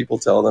believe what people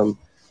tell them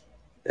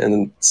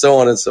and so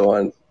on and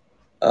so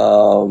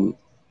on.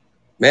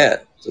 Man,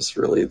 just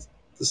really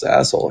this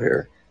asshole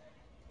here.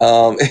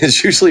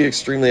 Is usually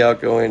extremely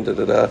outgoing.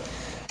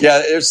 Yeah,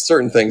 there's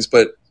certain things,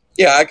 but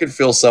yeah, I could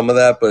feel some of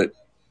that. But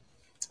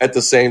at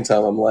the same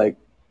time, I'm like,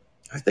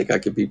 I think I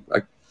could be.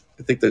 I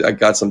think that I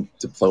got some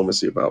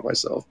diplomacy about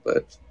myself,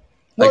 but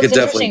I could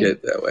definitely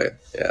get that way.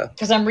 Yeah,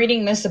 because I'm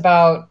reading this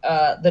about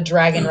the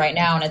dragon right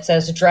now, and it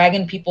says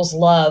dragon people's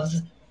love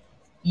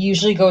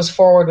usually goes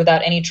forward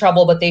without any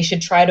trouble, but they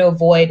should try to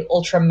avoid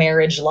ultra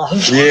marriage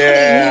love.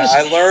 Yeah,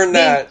 I learned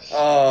that.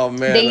 Oh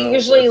man, they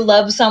usually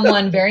love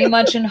someone very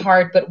much in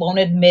heart, but won't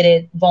admit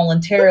it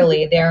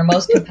voluntarily. They are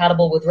most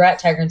compatible with rat,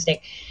 tiger, and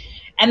snake.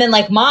 And then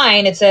like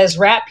mine, it says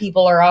rat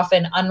people are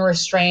often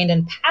unrestrained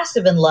and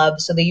passive in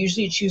love, so they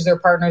usually choose their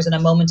partners in a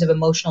moment of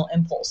emotional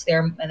impulse.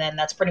 And then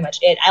that's pretty much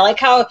it. I like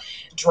how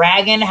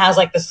dragon has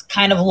like this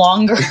kind of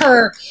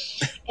longer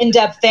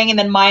in-depth thing, and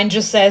then mine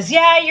just says,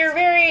 yeah, you're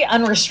very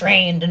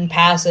unrestrained and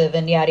passive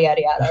and yada,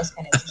 yada, yada. That's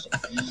kind of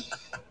interesting.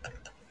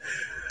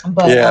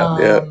 But,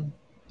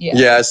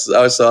 yeah, I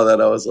saw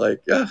that. I was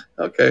like, yeah,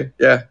 okay,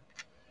 yeah.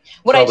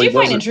 What I do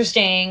find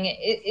interesting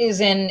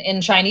is in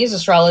Chinese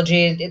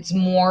astrology, it's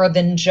more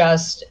than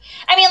just,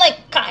 I mean, like,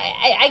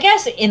 I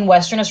guess in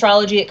Western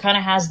astrology, it kind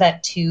of has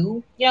that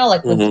too, you know,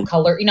 like with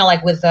color, you know,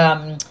 like with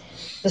the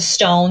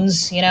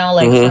stones, you know,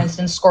 like for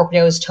instance,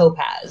 Scorpio is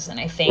topaz.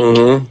 And I think,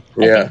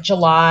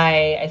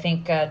 July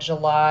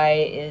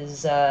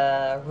is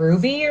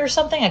ruby or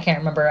something. I can't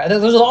remember.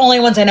 Those are the only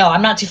ones I know.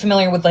 I'm not too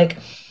familiar with like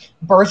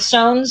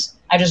birthstones.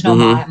 I just know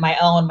my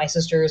own, my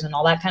sister's and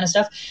all that kind of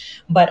stuff.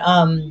 But,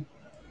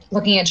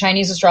 looking at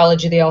Chinese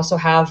astrology, they also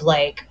have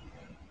like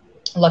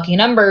lucky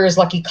numbers,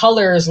 lucky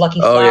colors,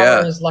 lucky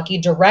flowers, lucky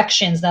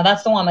directions. Now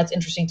that's the one that's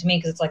interesting to me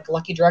because it's like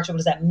lucky direction. What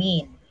does that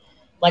mean?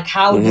 Like,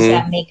 how does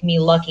that make me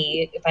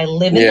lucky? If I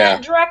live in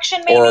that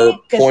direction, maybe? Or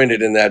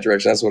pointed in that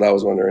direction. That's what I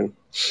was wondering.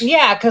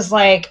 Yeah, because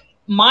like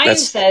mine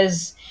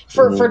says,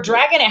 for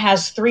dragon, it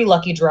has 3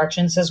 lucky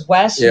directions. It says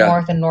west,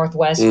 north, and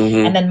northwest.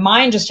 And then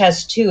mine just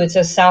has 2. It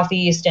says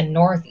southeast and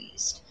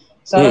northeast.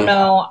 So I don't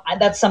know.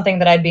 That's something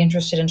that I'd be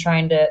interested in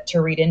trying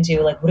to read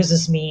into. Like, what does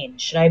this mean?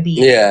 Should I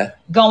be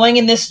going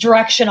in this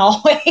direction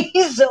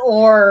always?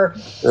 Or,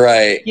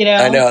 you know?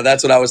 I know.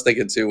 That's what I was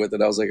thinking too with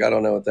it. I was like, I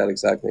don't know what that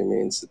exactly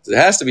means. It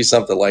has to be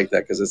something like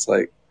that because it's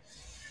like,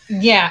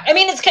 Yeah, I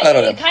mean, I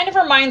don't know. it kind of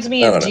reminds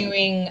me of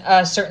doing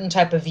a certain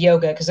type of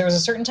yoga, because there was a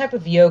certain type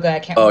of yoga, I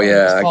can't remember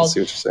what it's called, I can see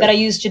what you're saying, that I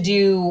used to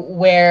do,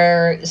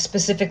 where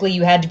specifically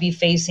you had to be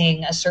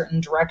facing a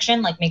certain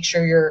direction, like make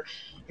sure you're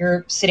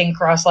sitting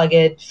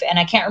cross-legged, and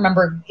I can't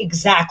remember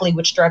exactly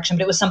which direction,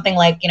 but it was something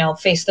like,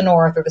 face the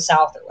north or the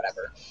south or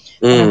whatever,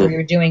 whenever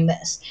you're doing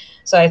this.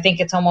 So I think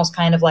it's almost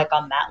kind of like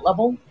on that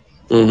level,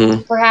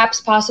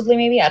 perhaps, possibly,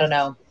 maybe, I don't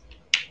know.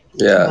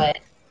 Yeah. But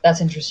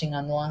that's interesting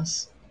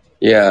nonetheless.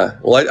 Yeah,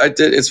 well, I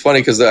did. It's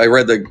funny because I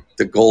read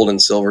the gold and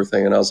silver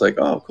thing, and I was like,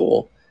 "Oh,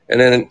 cool." And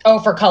then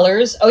for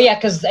colors, yeah,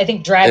 because I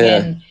think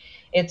dragon,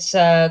 it's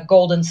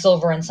gold and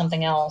silver and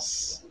something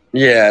else.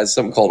 Yeah, it's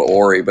something called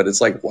Ori, but it's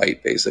like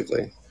white,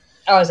 basically.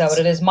 Oh, is that what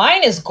it is?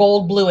 Mine is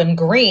gold, blue, and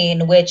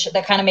green, which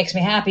that kind of makes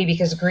me happy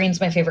because green's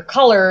my favorite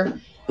color,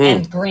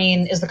 and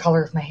green is the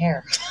color of my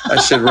hair.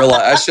 I should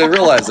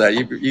realize that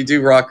you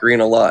do rock green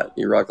a lot.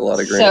 You rock a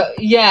lot of green. So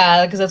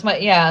yeah, because that's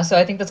So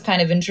I think that's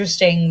kind of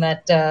interesting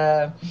that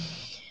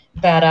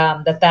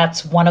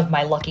that's one of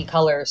my lucky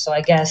colors. So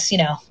I guess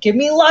give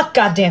me luck,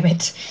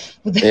 goddammit.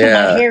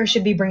 My hair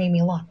should be bringing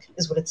me luck,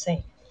 is what it's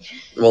saying.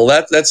 Well,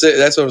 that's it.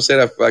 That's what I'm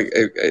saying.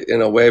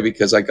 In a way,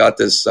 because I got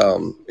this.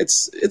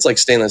 It's like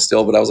stainless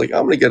steel, but I was like,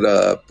 I'm gonna get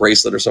a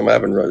bracelet or something. I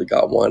haven't really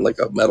got one, like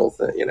a metal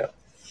thing,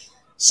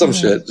 some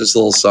shit, just a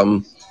little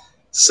something.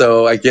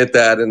 So I get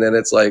that, and then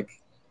it's like,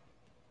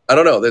 I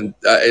don't know. Then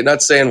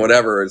not saying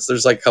whatever.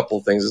 There's like a couple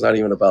of things. It's not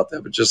even about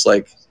that, but just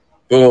like,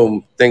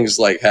 boom, things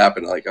like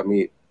happen. Like I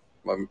meet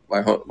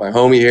my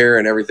homie here,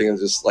 and everything is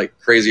just like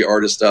crazy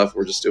artist stuff.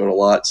 We're just doing a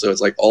lot, so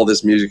it's like all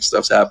this music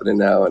stuff's happening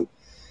now, and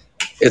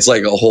it's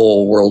like a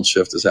whole world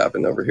shift has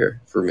happened over here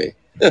for me.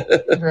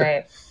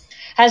 Right.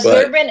 Has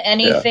there been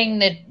anything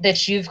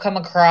that you've come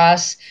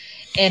across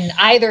in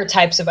either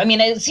types of, I mean,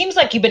 it seems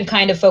like you've been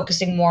kind of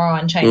focusing more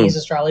on Chinese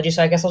astrology,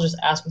 so I guess I'll just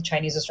ask with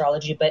Chinese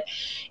astrology, but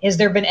has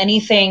there been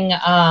anything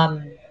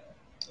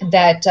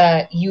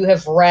that you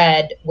have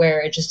read where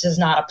it just does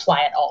not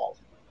apply at all?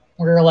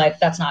 Where you're like,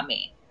 that's not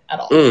me at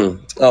all?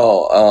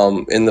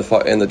 In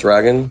the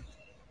dragon?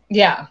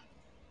 Yeah.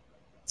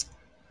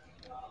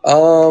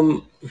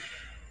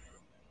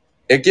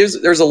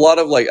 There's a lot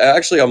of like,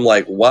 actually I'm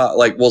like, wow,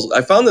 like, well,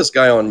 I found this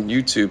guy on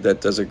YouTube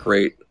that does a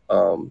great,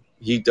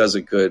 he does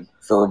a good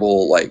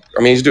verbal, like,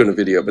 I mean, he's doing a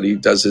video, but he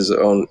does his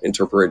own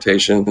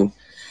interpretation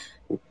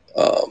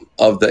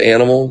of the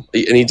animal,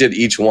 and he did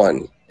each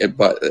one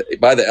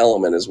by the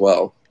element as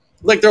well.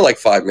 Like, they're like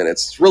 5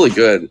 minutes. It's really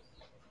good.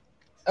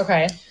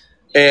 Okay.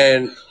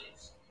 And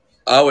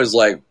I was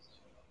like,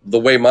 the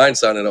way mine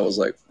sounded, I was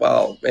like,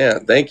 wow,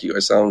 man, thank you.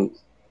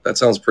 That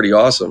sounds pretty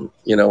awesome.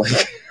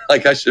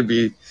 Like I should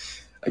be,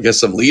 I guess,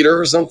 some leader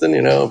or something,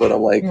 but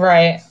I'm like,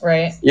 right.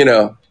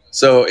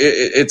 So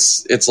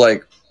it's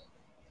like,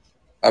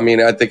 I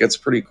mean, I think it's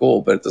pretty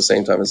cool, but at the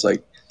same time, it's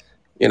like,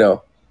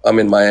 I'm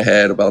in my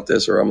head about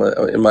this, or I'm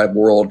in my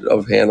world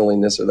of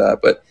handling this or that.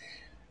 But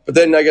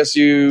then I guess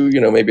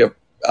maybe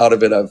out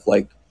of it, I've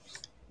like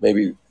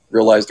maybe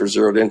realized or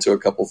zeroed into a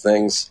couple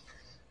things,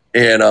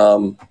 and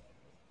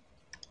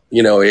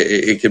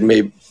it could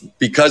maybe,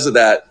 because of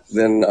that,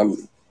 then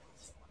I'm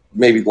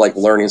maybe like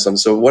learning something.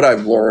 So what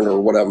I've learned,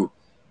 or what I'm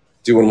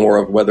doing more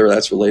of, whether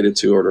that's related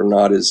to it or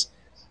not, is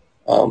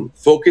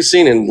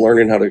focusing and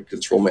learning how to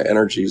control my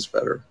energies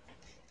better.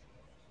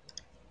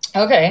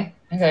 Okay.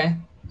 I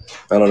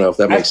don't know if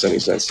that makes any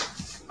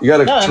sense. You got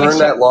to turn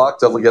that lock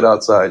to get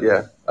outside.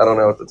 Yeah. I don't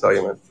know what to tell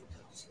you, man.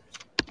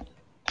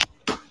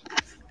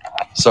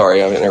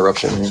 Sorry, I have an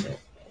interruption here.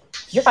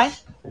 You're fine.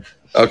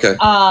 Okay.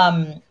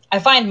 I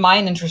find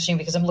mine interesting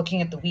because I'm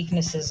looking at the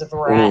weaknesses of the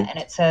rat, and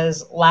it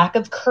says lack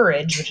of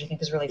courage, which I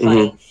think is really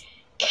funny.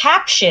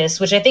 Captious,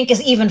 which I think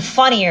is even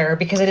funnier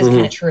because it is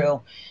kind of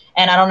true.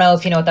 And I don't know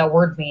if you know what that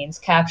word means.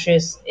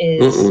 Captious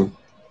is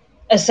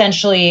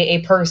essentially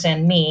a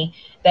person, me,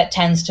 that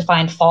tends to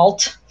find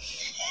fault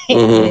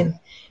with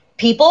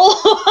people.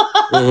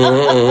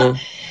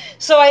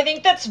 So I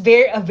think that's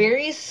a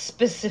very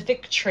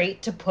specific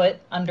trait to put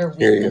under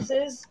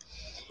weaknesses.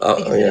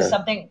 Because it is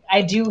something,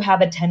 I do have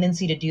a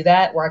tendency to do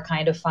that, where I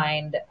kind of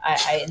find,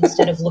 I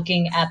instead of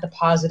looking at the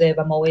positive,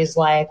 I'm always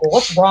like, well,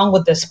 what's wrong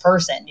with this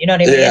person? You know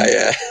what I mean?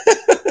 Yeah.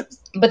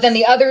 But then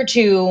the other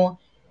two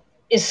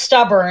is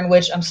stubborn,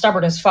 which I'm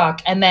stubborn as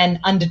fuck, and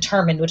then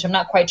undetermined, which I'm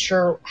not quite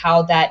sure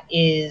how that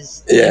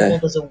is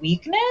labeled as a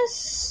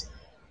weakness.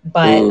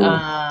 But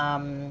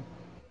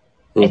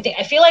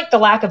I feel like the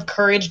lack of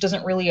courage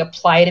doesn't really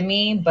apply to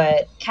me,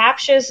 but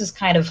captious is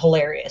kind of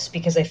hilarious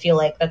because I feel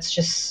like that's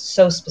just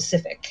so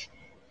specific.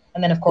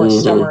 And then, of course,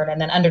 stubborn, and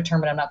then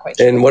undetermined, I'm not quite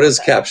sure. And what does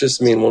captious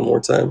mean one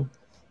more time?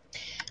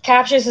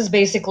 Captious is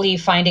basically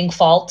finding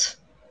fault.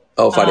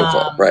 Oh, finding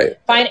fault, right.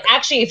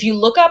 Actually, if you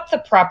look up the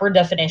proper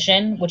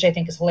definition, which I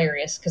think is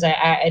hilarious, because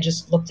I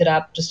just looked it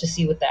up just to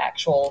see what the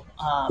actual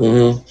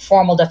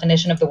formal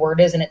definition of the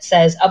word is, and it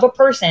says, of a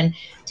person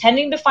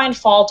tending to find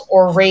fault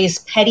or raise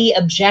petty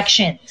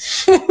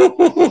objections. And I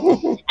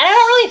don't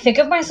really think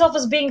of myself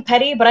as being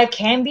petty, but I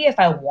can be if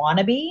I want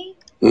to be.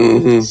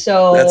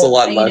 So that's a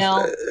lot in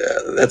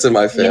that's in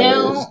my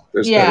family.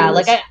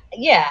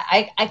 yeah,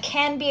 I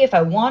can be if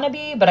I want to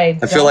be, but I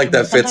feel like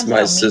that fits sometimes I my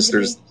don't mean to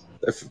sister's. be.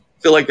 I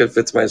feel like it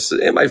fits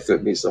it might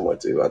fit me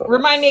somewhat too. I don't know.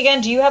 Remind me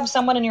again, do you have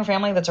someone in your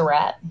family that's a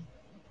rat?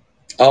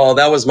 Oh,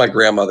 that was my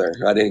grandmother.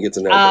 I didn't get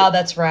to know her. Oh,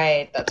 that's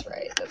right.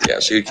 Yeah,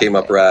 she came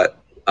up rat.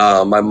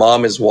 My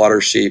mom is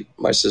water sheep.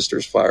 My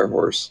sister's fire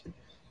horse.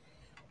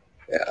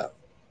 Yeah.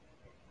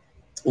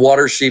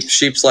 Water sheep.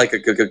 Sheep's like a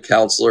good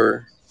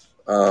counselor,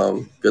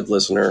 good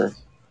listener,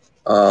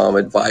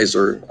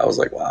 advisor. I was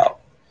like, wow.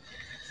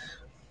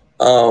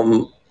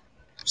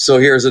 So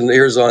here's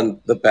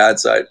on the bad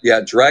side.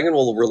 Yeah, dragon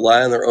will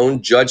rely on their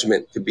own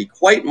judgment, could be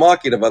quite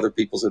mocking of other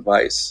people's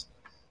advice.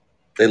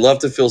 They love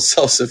to feel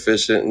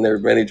self-sufficient, and there are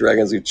many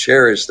dragons who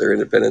cherish their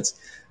independence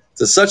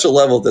to such a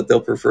level that they'll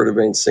prefer to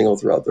remain single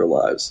throughout their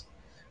lives.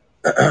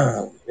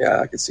 Yeah,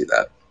 I could see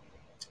that.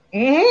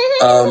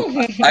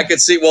 I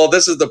could see, well,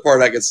 this is the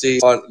part I could see,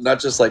 not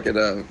just like in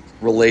a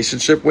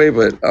relationship way,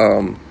 but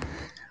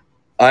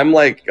I'm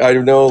like, I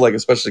know, like,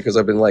 especially because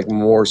I've been like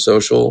more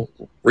social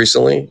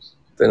recently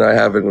than I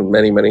have in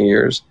many, many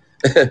years.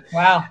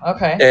 Wow.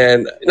 Okay.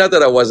 And not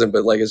that I wasn't,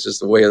 but like, it's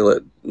just a way,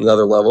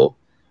 another level.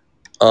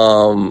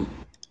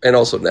 And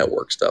also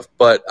network stuff.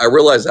 But I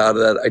realized out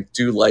of that, I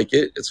do like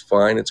it. It's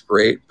fine. It's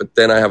great. But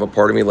then I have a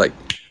part of me like,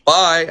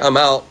 bye, I'm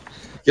out.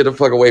 Get the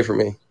fuck away from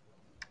me.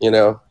 You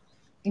know?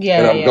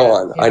 Yeah. And I'm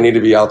gone. Yeah. I need to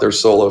be out there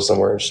solo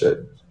somewhere and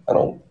shit.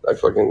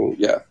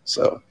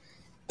 So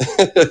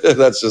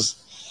that's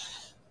just,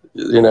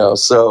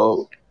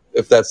 so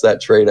if that's that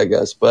trait, I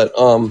guess. But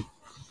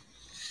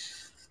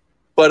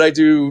I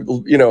do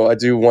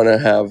want to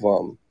have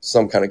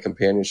some kind of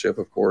companionship,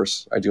 of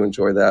course. I do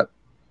enjoy that.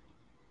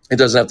 It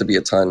doesn't have to be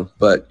a ton,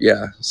 but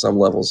yeah, some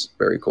levels,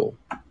 very cool,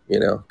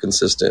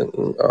 consistent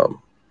and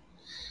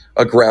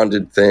a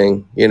grounded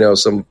thing,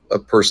 a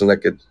person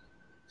that could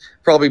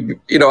probably,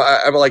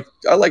 I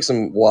like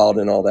some wild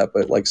and all that,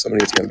 but like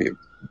somebody that's going to be a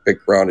bit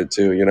grounded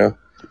too,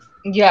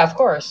 Yeah, of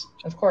course.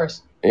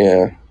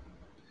 Yeah.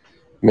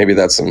 Maybe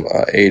that's some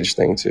age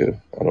thing too.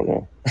 I don't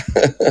know.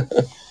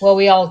 Well,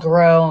 we all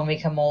grow and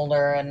become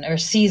older, or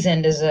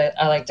seasoned,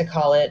 I like to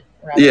call it.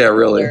 Yeah,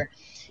 really. Older.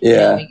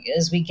 Yeah.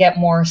 As we get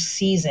more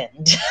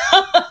seasoned.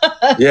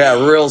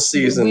 Yeah, real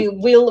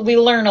seasoned. We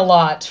learn a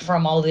lot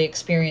from all the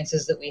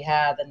experiences that we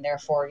have, and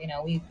therefore,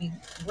 we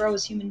grow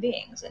as human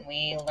beings, and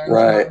we learn from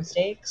our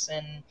mistakes,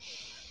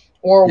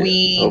 or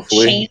we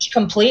hopefully change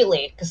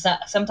completely. Because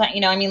sometimes,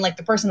 like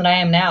the person that I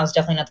am now is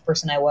definitely not the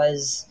person I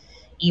was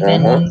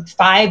even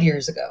 5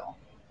 years ago.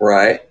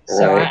 Right.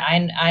 So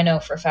I know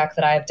for a fact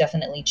that I've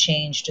definitely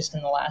changed just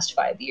in the last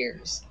 5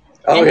 years.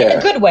 Oh, in a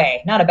good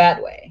way, not a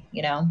bad way,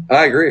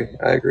 I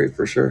agree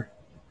for sure.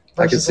 Versus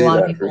I can see a lot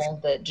that, of people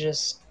that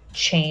just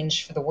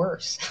change for the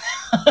worse.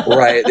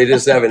 Right. They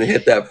just haven't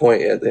hit that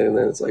point yet. And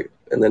then it's like,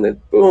 and then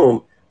it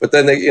boom. But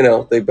then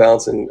they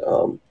bounce and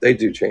they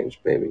do change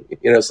maybe.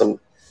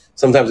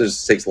 Sometimes it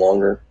just takes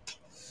longer.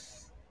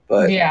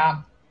 But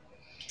yeah.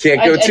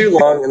 Can't go too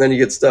long and then you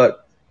get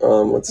stuck.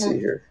 Let's see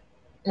here.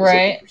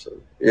 Right.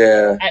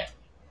 Yeah.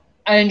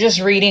 I'm just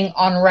reading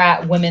on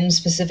rat women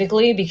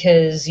specifically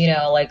because, they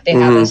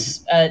have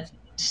a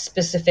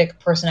specific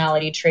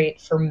personality trait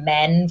for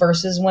men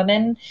versus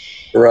women.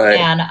 Right.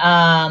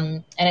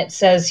 And it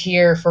says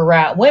here for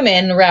rat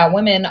women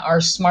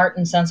are smart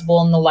and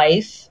sensible in the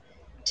life,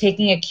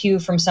 taking a cue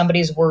from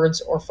somebody's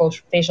words or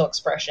facial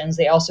expressions.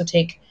 They also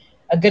take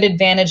a good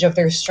advantage of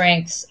their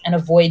strengths and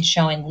avoid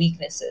showing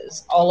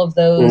weaknesses. All of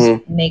those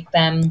make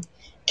them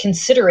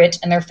considerate,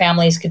 and their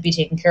families could be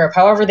taken care of.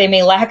 However, they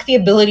may lack the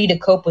ability to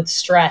cope with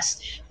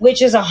stress,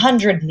 which is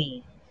 100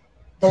 me.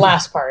 The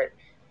last part.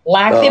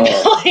 Lack the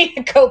ability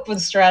to cope with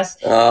stress.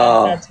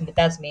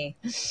 That's me.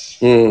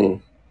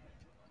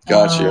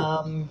 Got you.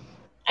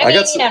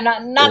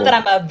 Not that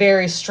I'm a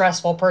very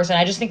stressful person.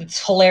 I just think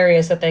it's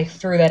hilarious that they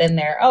threw that in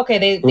there.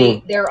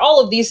 Okay, they're all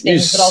of these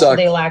things, but also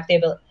they lack the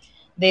ability.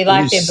 They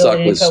lack the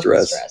ability to cope with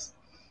stress.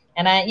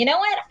 And you know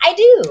what? I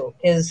do,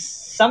 because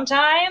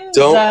sometimes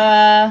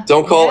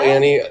don't call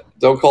Annie.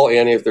 Don't call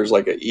Annie if there's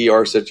like an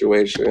ER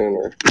situation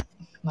or.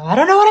 I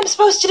don't know what I'm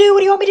supposed to do. What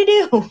do you want me to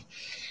do?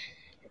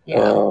 Yeah.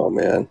 Oh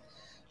man,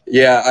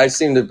 yeah. I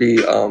seem to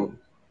be. I'm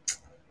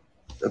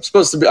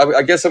supposed to be.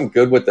 I guess I'm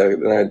good with that,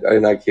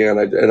 and I can.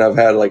 And I've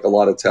had like a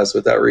lot of tests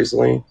with that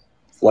recently,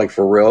 like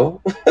for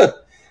real.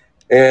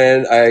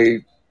 And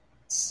I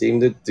seem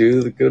to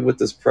do the good with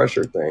this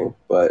pressure thing,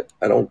 but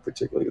I don't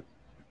particularly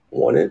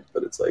want it.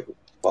 But it's like,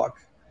 fuck.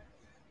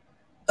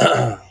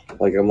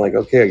 Like I'm like,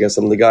 okay, I guess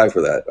I'm the guy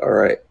for that. All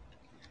right.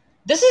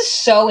 This is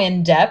so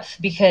in depth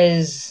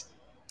because,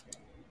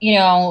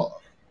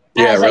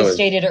 as I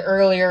stated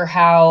earlier,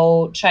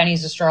 how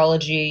Chinese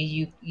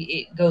astrology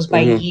it goes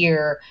by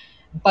year,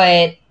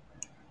 but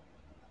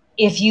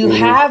if you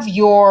have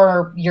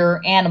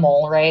your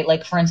animal, right?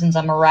 Like for instance,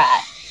 I'm a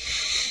rat.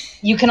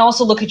 You can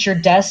also look at your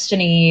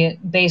destiny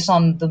based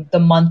on the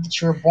month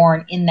that you were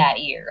born in that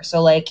year.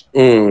 So like,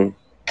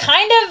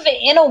 kind of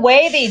in a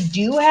way, they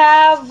do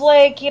have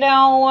like, a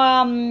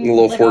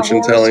little like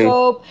fortune telling.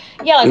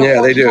 Yeah, like a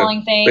fortune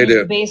telling thing. They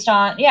do. Based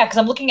on, because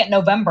I'm looking at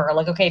November.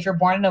 Like, okay, if you're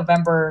born in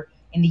November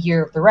in the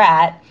year of the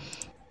rat.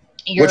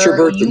 What's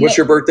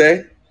your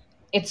birthday?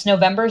 It's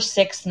November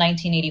 6th,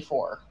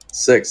 1984.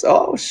 6.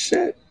 Oh,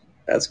 shit.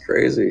 That's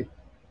crazy.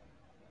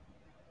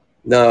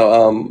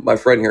 No, my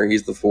friend here,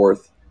 he's the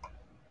 4th.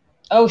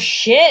 Oh,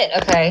 shit.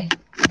 Okay.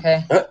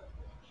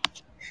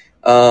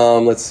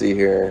 Let's see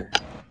here.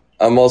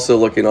 I'm also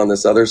looking on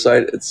this other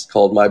site. It's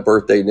called My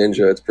Birthday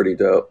Ninja. It's pretty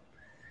dope.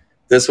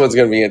 This one's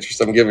going to be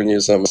interesting. I'm giving you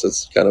some. So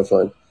it's kind of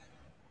fun.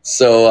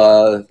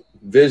 So,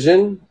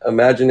 vision,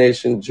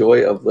 imagination,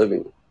 joy of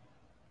living.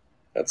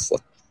 That's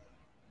like,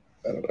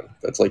 I don't know.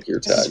 That's like your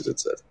tags, it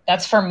says.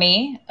 That's for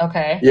me?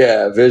 Okay.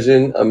 Yeah,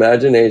 vision,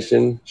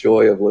 imagination,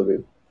 joy of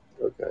living.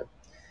 Okay.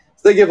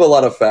 So they give a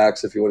lot of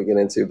facts if you want to get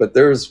into, but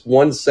there's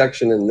one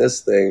section in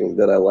this thing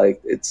that I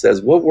like. It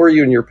says, what were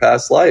you in your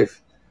past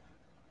life?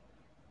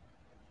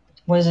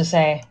 What does it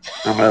say?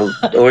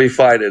 Let me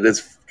find it.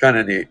 It's kind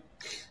of neat.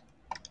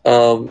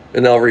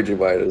 And I'll read you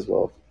by it as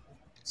well.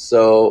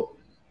 So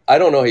I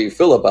don't know how you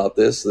feel about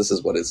this. This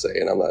is what it's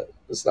saying.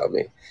 It's not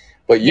me.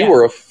 But you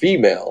were a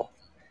female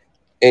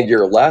in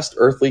your last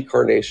earthly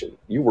carnation.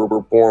 You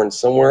were born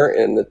somewhere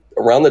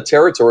around the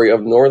territory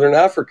of Northern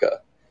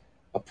Africa,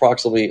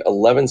 approximately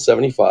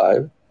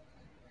 1175.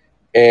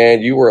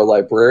 And you were a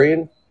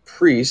librarian,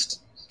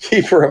 priest,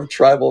 keeper of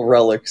tribal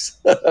relics.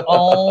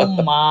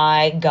 Oh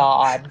my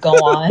God. Go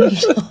on.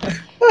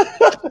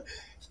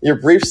 Your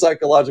brief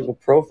psychological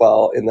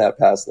profile in that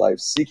past life,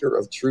 seeker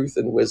of truth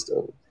and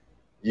wisdom.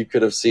 You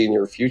could have seen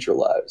your future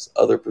lives.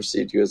 Others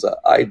perceived you as an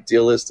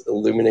idealist,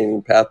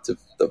 illuminating path to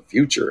the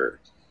future.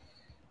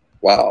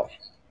 Wow.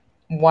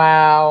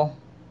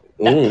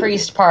 That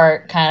priest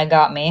part kind of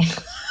got me.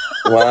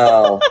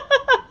 Wow.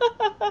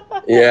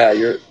 Yeah,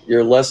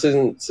 your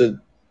lesson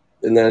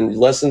and then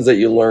lessons that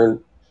you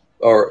learned,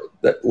 or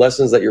that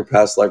lessons that your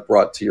past life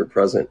brought to your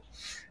present.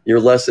 Your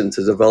lesson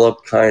to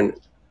develop kind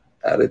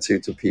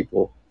attitude to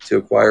people, to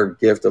acquire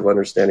gift of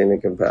understanding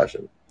and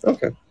compassion.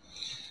 Okay.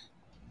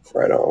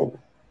 Right on.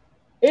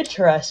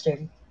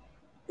 Interesting.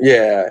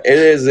 Yeah, it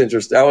is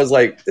interesting. I was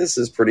like, this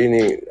is pretty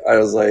neat. I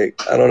was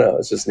like, I don't know,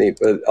 it's just neat,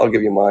 but I'll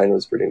give you mine. It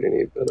was pretty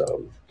neat, but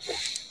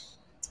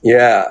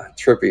yeah,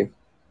 trippy.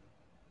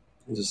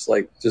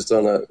 Just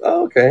on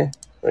okay.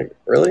 Like,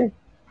 really?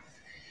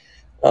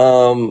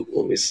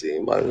 Let me see.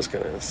 Mine was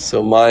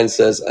mine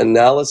says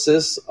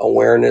analysis,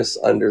 awareness,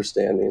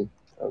 understanding.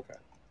 Okay.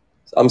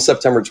 So I'm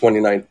September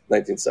 29th,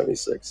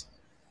 1976.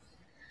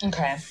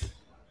 Okay.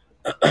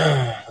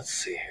 Let's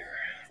see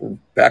here.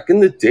 Back in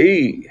the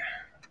day.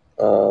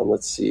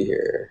 Let's see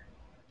here.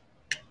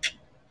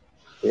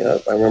 Yeah,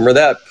 I remember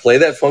that. Play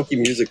That Funky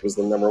Music was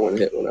the #1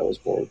 hit when I was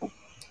born.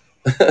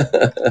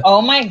 Oh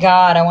my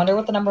God. I wonder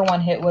what the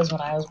 #1 hit was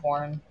when I was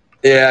born.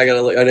 Yeah, I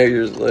gotta look. I know I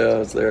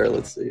was there.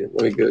 Let's see.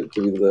 Let me give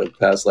you the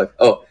past life.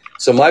 Oh,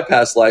 so my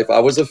past life, I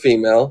was a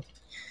female,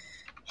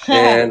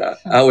 and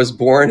I was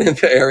born in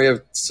the area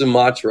of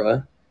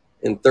Sumatra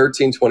in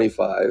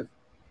 1325.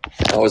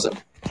 I was a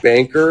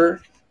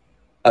banker,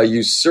 a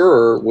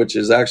usurer, which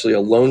is actually a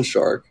loan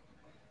shark,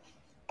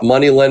 a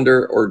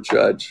moneylender, or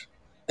judge,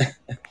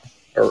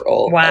 or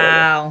all.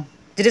 Wow.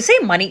 Did it say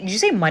money? Did you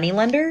say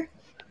moneylender?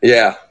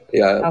 Yeah.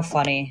 How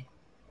funny.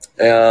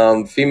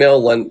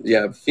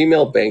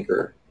 Female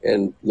banker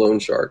and loan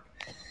shark.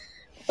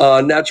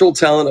 Natural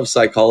talent of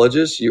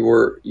psychologist.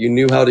 You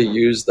knew how to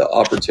use the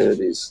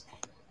opportunities.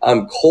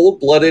 I'm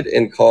cold-blooded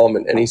and calm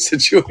in any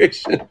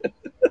situation.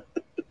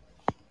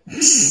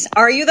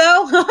 Are you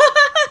though?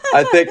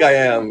 I think I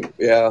am.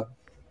 Yeah,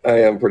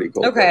 I am pretty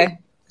cold-blooded. Okay,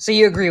 so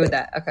you agree with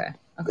that? Okay.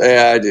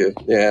 Yeah, I do.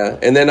 Yeah,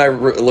 and then I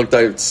looked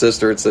at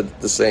sister. It said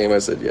the same. I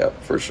said, yeah,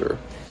 for sure.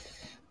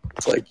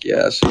 It's like,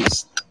 yeah,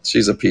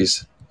 she's a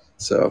piece.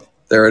 So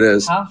there it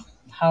is.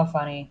 How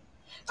funny.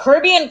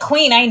 Caribbean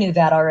Queen, I knew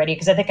that already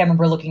because I think I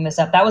remember looking this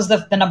up. That was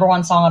the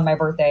 #1 song on my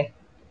birthday.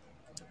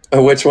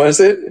 Which was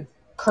it?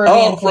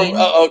 Caribbean Queen.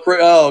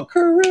 Caribbean.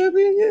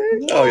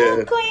 Oh,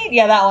 yeah. Queen.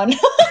 Yeah, that one.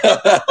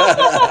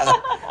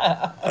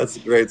 That's a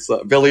great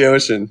song. Billy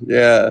Ocean.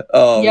 Yeah.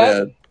 Oh, yep.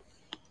 Man.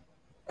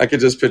 I could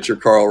just picture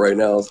Carl right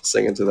now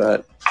singing to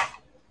that.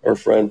 Our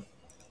friend,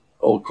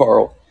 old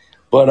Carl.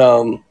 But,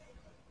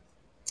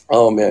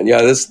 oh man,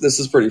 yeah, this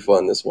is pretty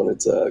fun. This one,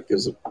 it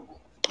gives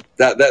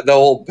that the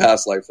whole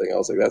past life thing. I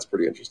was like, that's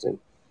pretty interesting.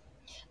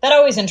 That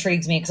always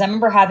intrigues me because I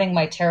remember having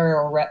my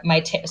tarot read,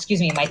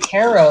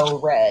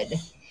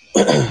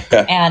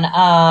 and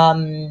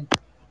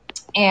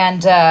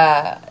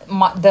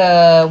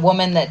the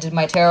woman that did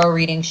my tarot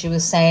reading, she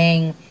was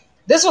saying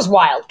this was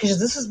wild because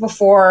this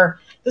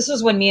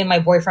was when me and my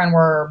boyfriend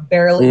were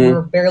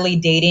barely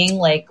dating.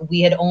 Like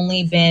we had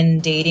only been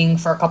dating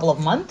for a couple of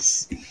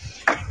months.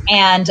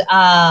 And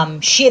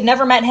she had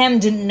never met him,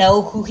 didn't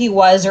know who he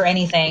was or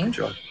anything.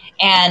 Sure.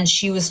 And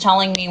she was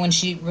telling me when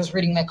she was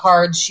reading my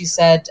cards, she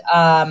said,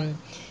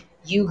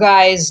 you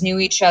guys knew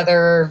each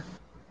other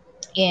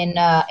in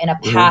a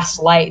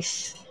past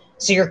life.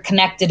 So you're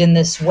connected in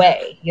this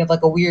way. You have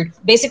like a weird,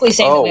 basically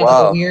saying that we have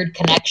like a weird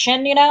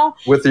connection, you know?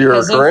 With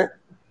your current?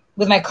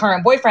 With my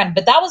current boyfriend.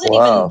 But that wasn't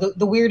even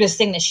the weirdest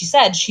thing that she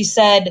said. She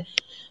said,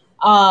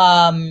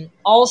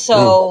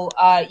 Also,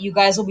 you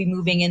guys will be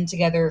moving in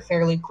together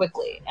fairly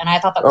quickly. And I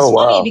thought that was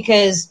funny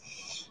because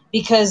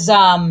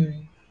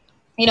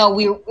you know,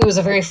 it was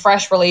a very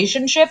fresh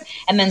relationship,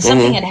 and then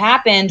something had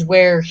happened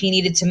where he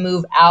needed to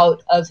move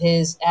out of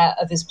his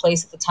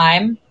place at the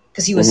time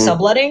because he was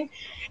subletting,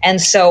 and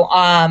so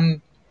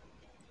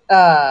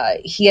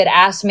he had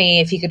asked me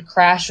if he could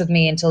crash with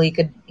me until he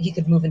could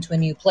move into a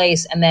new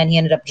place, and then he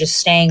ended up just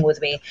staying with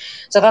me.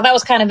 So I thought that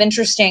was kind of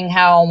interesting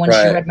how when she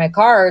read my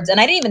cards, and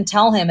I didn't even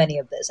tell him any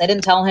of this. I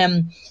didn't tell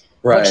him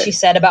what she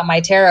said about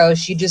my tarot.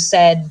 She just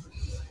said,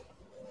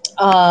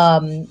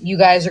 you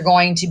guys are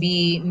going to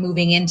be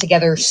moving in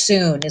together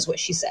soon, is what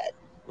she said.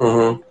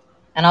 And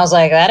I was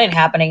like, that ain't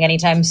happening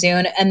anytime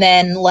soon. And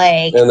then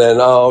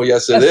oh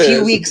yes, it is. A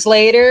few weeks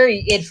later,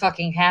 it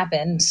fucking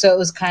happened. So it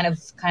was kind of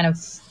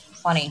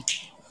funny.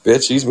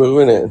 Bitch, he's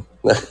moving in.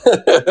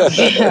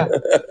 Yeah.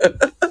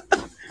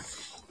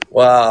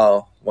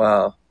 Wow.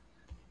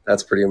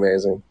 That's pretty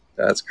amazing.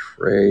 That's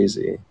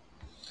crazy.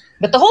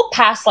 But the whole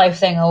past life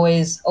thing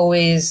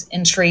always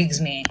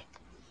intrigues me.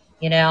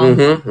 You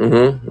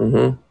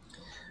know?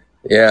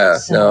 Yeah,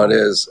 so. No, it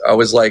is. I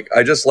was like,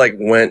 I was like,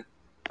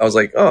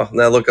 oh,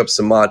 and I look up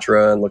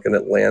Sumatra and looking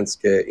at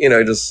landscape, you know,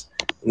 and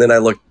then I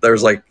looked,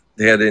 there's like,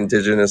 they had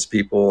indigenous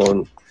people,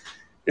 and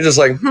you're just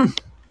like,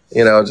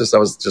 you know, I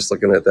was just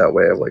looking at it that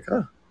way. I'm like,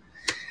 huh.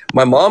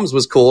 My mom's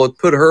was cool. It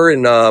put her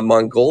in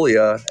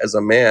Mongolia as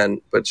a man,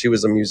 but she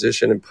was a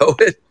musician and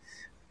poet.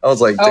 I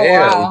was like,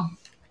 damn. Wow.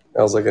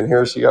 I was like, and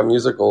here she got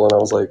musical, and I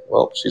was like,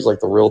 well, she's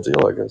like the real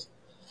deal, I guess.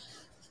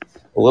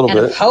 A little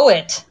bit. A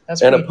poet.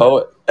 That's and a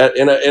poet.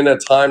 In a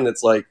time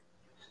that's like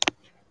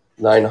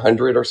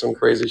 900 or some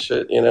crazy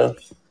shit, you know?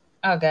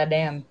 Oh,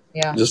 goddamn.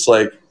 Yeah. Just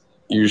like,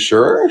 you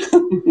sure?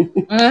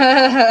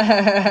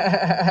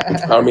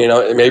 I mean,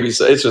 maybe it's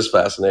just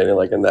fascinating,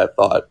 like in that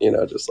thought, you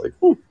know, just like,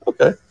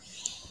 okay.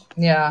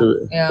 Yeah.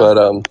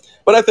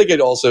 But I think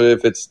it also,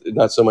 if it's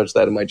not so much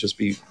that, it might just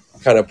be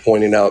kind of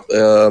pointing out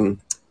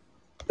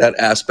that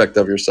aspect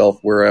of yourself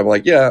where I'm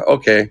like, yeah,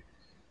 okay.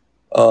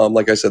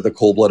 Like I said, the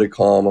cold-blooded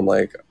calm, I'm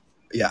like,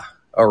 yeah,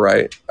 all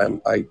right.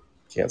 I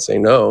can't say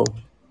no.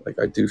 Like,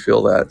 I do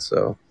feel that,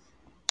 so.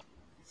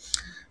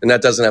 And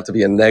that doesn't have to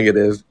be a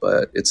negative,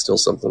 but it's still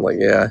something like,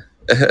 yeah.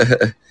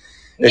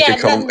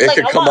 It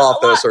could come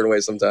off in a certain way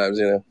sometimes,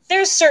 you know.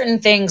 There's certain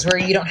things where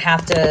you don't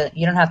have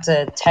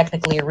to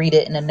technically read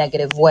it in a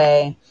negative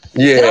way.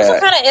 Yeah. I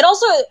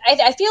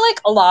feel like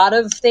a lot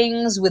of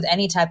things with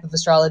any type of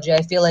astrology,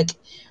 I feel like,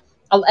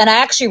 and I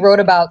actually wrote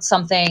about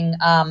something.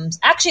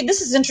 Actually, this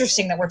is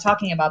interesting that we're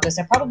talking about this.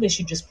 I probably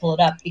should just pull it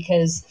up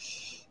because,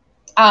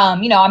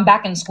 you know, I'm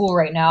back in school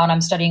right now and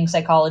I'm studying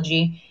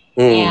psychology.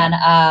 And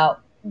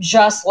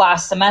just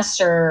last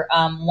semester,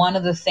 one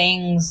of the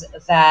things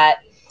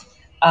that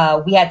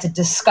we had to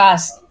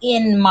discuss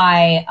in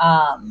my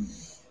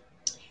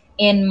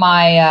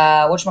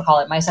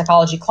whatchamacallit, my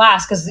psychology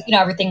class, because, you know,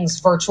 everything's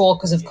virtual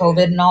because of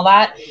COVID and all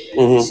that.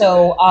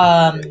 So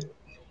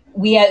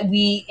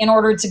we in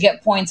order to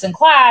get points in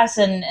class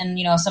and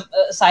you know, some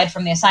aside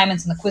from the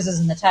assignments and the quizzes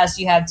and the tests,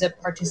 you had to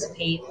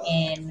participate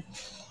in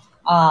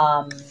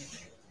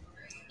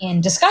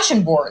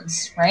discussion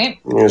boards, right?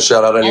 You gonna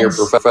shout out any of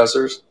your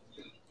professors?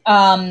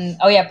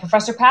 Oh yeah,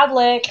 Professor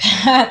Pavlik.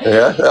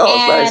 Yeah,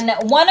 and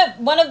nice.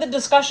 One of the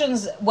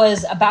discussions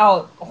was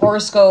about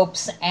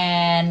horoscopes,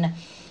 and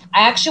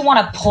I actually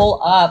want to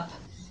pull up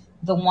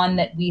the one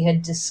that we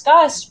had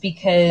discussed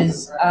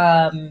because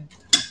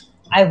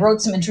I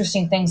wrote some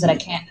interesting things that I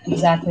can't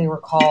exactly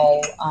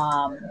recall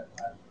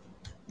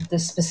the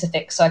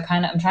specifics. So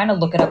I'm trying to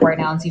look it up right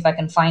now and see if I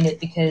can find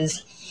it,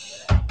 because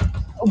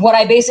what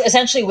I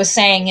essentially was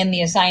saying in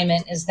the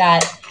assignment is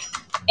that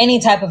any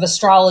type of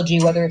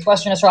astrology, whether it's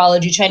Western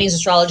astrology, Chinese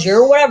astrology,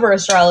 or whatever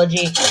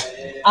astrology,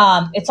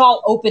 it's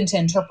all open to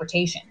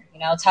interpretation. You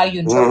know, it's how you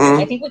interpret.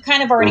 I think we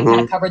kind of already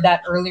kind of covered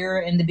that earlier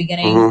in the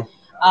beginning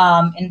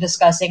in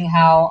discussing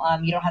how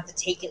you don't have to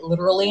take it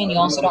literally, and you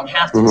also don't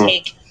have to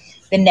take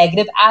the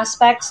negative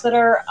aspects that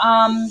are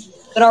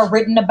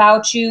written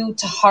about you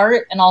to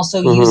heart, and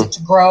also use it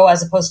to grow,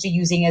 as opposed to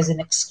using it as an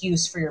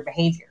excuse for your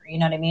behavior. You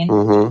know what I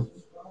mean?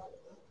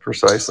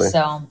 Precisely.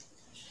 So.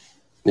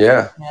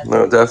 Yeah,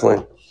 no,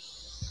 definitely.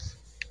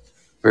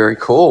 Very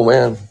cool,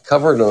 man.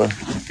 Covered a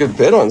good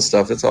bit on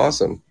stuff. It's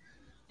awesome.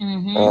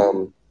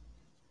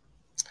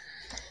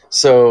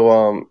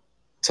 So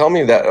tell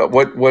me that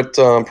what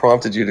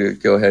prompted you to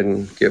go ahead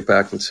and get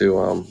back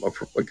into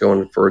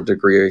going for a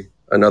degree,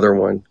 another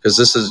one, because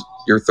this is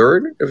your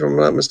third, if I'm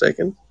not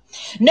mistaken.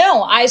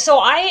 No, I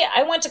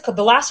went to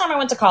the last time I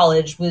went to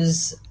college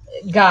was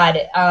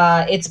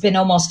it's been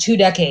almost 2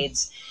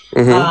 decades.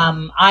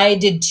 I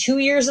did 2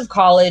 years of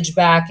college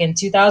back in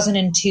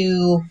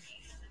 2002,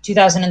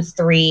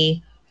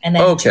 2003, and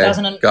then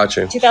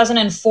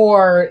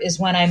 2004 is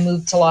when I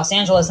moved to Los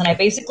Angeles, and I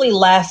basically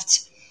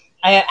left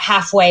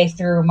halfway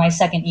through my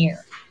second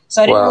year.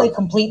 So I didn't really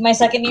complete my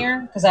second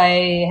year because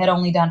I had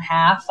only done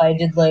half. I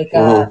did like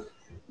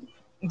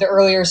the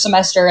earlier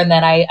semester, and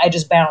then I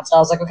just bounced. I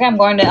was like, okay, I'm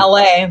going to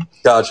LA.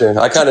 Gotcha.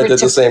 I kind of did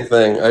the same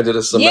thing. I did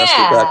a semester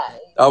back.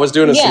 I was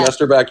doing a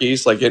semester back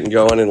east, like getting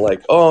going and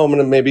like, oh, I'm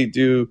going to maybe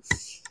do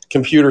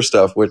computer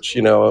stuff, which,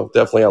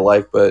 definitely I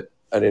like, but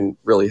I didn't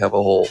really have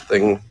a whole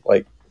thing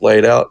like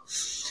laid out.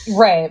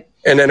 Right.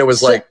 And then it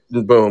was like,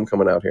 boom,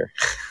 coming out here.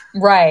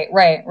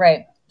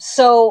 Right.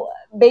 So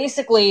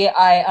basically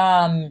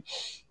I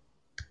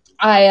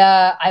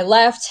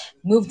left,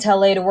 moved to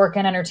LA to work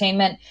in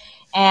entertainment.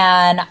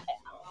 And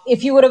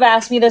if you would have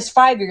asked me this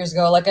 5 years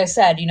ago, like I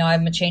said,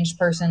 I'm a changed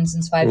person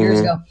since 5 years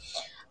ago,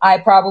 I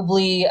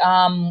probably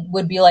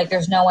would be like,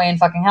 there's no way in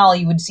fucking hell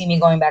you would see me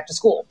going back to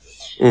school.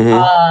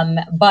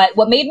 But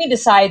what made me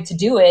decide to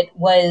do it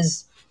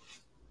was,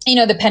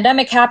 the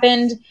pandemic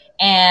happened,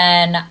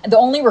 and the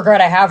only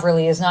regret I have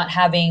really is not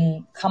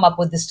having come up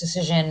with this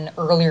decision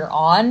earlier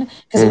on,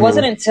 because it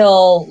wasn't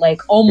until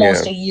like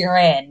almost a year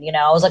in, it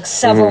was like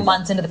several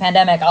months into the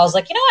pandemic. I was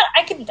like, you know what,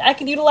 I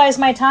could utilize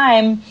my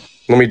time.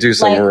 Let me do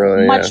something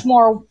really much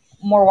more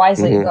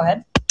wisely. Go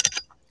ahead.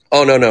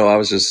 Oh, no. I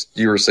was just,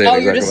 you were saying.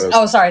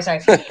 Oh, sorry.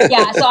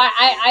 Yeah. So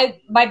I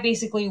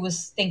basically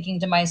was thinking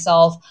to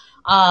myself,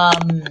 how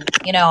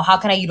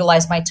can I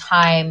utilize my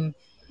time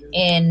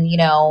in,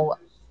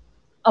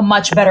 a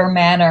much better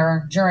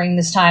manner during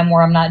this time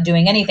where I'm not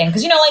doing anything?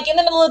 Because, like in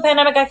the middle of the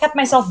pandemic, I kept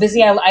myself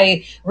busy.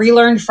 I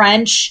relearned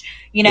French,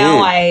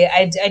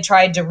 I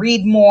tried to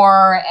read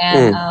more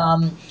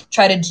and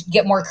try to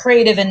get more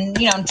creative and,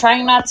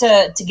 trying not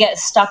to get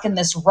stuck in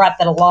this rut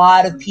that I know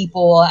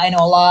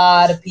a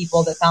lot of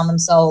people that found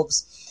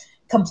themselves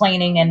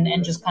complaining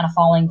and just kind of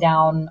falling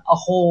down a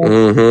hole,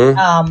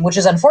 which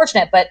is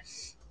unfortunate, but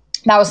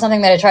that was something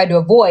that I tried to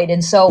avoid.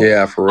 And so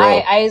for real.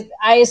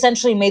 I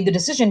essentially made the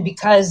decision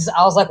because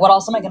I was like, what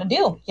else am I going to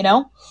do,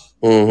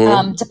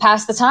 to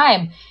pass the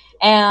time?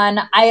 And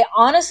I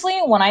honestly,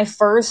 when I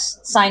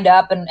first signed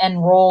up and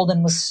enrolled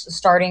and was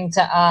starting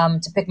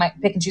to pick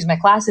and choose my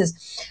classes,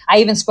 I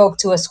even spoke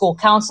to a school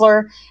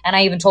counselor, and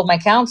I even told my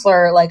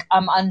counselor, like,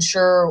 I'm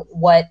unsure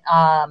what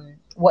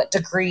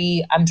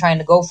degree I'm trying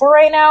to go for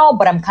right now,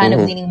 but I'm kind of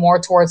leaning more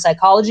towards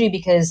psychology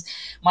because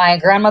my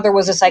grandmother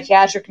was a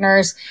psychiatric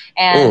nurse,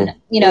 and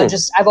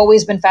just I've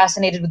always been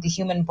fascinated with the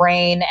human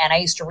brain, and I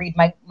used to read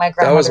my grandmother's.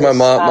 That was my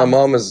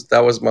mom.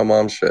 That was my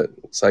mom's shit.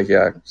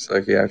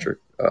 Psychiatric.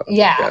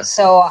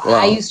 So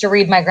I used to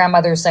read my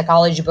grandmother's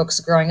psychology books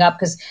growing up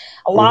because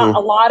a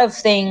lot of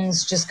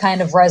things just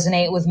kind of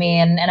resonate with me,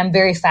 and I'm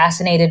very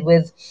fascinated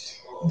with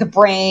the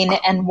brain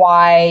and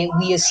why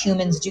we as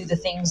humans do the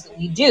things that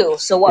we do.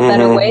 So what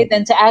better way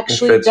than to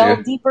actually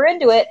delve deeper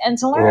into it and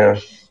to learn?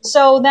 Yeah.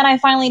 So then I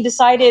finally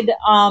decided,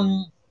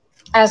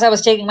 as I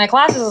was taking my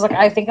classes, I was like,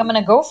 I think I'm going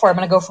to go for it. I'm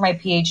going to go for my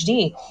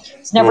PhD.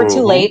 It's never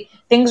too late.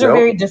 Things are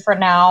very different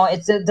now.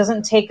 It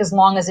doesn't take as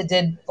long as it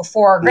did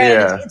before.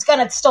 Granted, it's going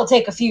to still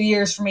take a few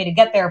years for me to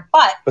get there,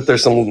 but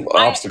there's some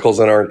obstacles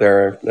that aren't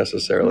there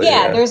necessarily.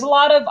 Yeah, there's a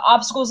lot of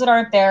obstacles that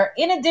aren't there,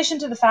 in addition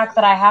to the fact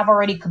that I have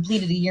already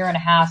completed 1.5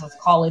 years of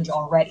college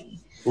already.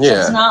 So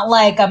it's not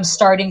like I'm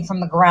starting from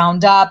the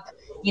ground up.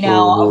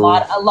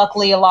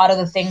 Luckily, a lot of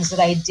the things that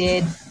I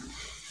did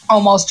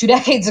almost 2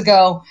 decades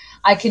ago,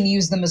 I can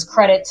use them as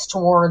credits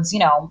towards,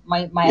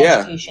 my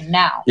education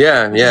now.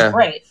 Yeah. Is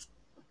great.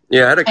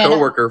 Yeah, I had a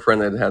coworker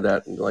friend that had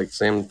that like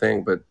same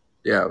thing, but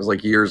it was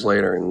like years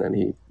later, and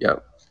then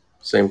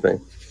same thing.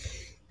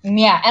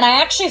 Yeah, and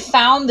I actually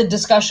found the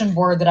discussion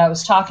board that I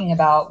was talking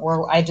about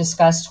where I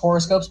discussed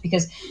horoscopes,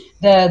 because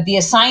the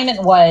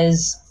assignment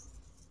was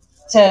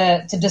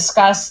to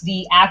discuss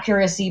the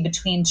accuracy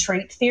between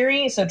trait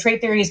theory. So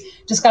trait theory is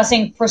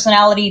discussing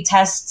personality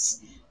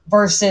tests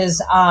versus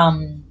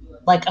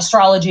like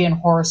astrology and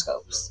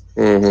horoscopes.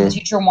 So the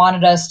teacher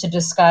wanted us to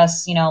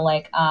discuss,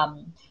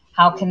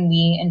 how can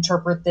we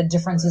interpret the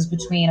differences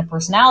between a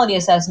personality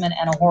assessment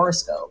and a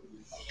horoscope?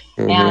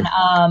 And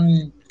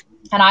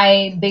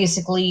I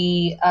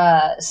basically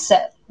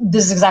said,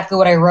 this is exactly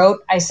what I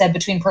wrote. I said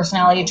between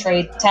personality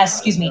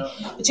tests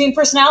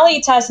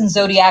and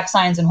zodiac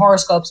signs and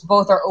horoscopes,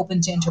 both are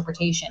open to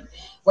interpretation.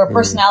 Where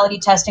personality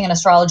testing and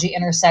astrology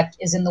intersect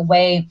is in the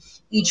way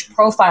each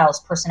profiles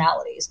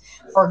personalities.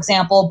 For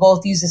example,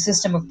 both use a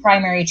system of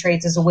primary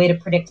traits as a way to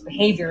predict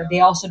behavior.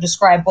 They also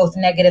describe both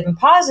negative and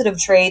positive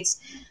traits,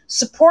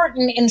 support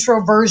an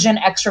introversion,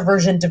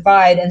 extroversion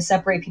divide, and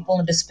separate people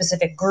into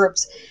specific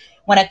groups.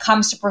 When it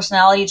comes to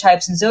personality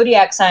types and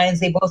zodiac signs,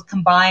 they both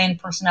combine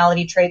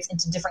personality traits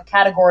into different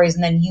categories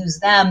and then use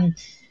them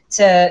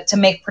to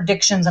make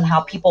predictions on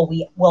how people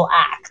will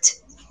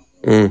act.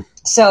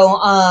 So,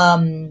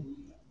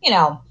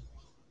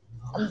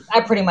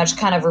 I pretty much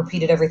kind of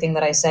repeated everything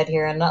that I said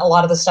here, and a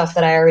lot of the stuff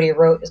that I already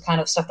wrote is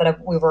kind of stuff that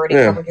we've already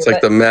covered here. It's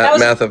like the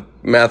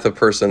math of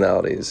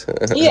personalities.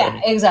 Yeah,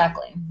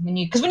 exactly.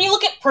 Because when you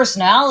look at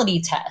personality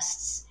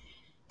tests,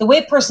 the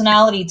way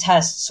personality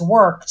tests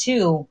work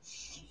too,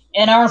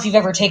 and I don't know if you've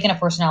ever taken a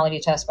personality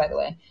test, by the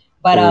way,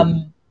 but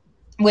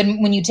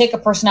when you take a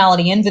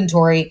personality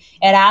inventory,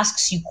 it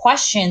asks you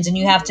questions, and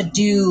you have to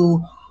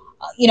do,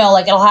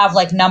 like it'll have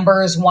like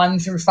numbers 1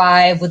 through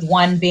 5, with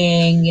 1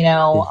 being,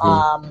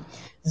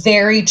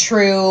 very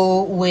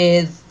true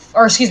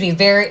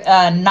very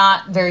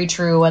not very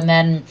true, and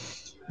then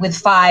with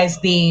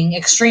 5 being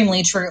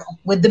extremely true,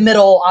 with the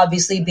middle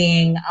obviously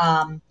being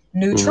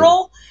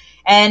neutral.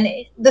 And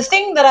the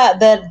thing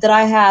that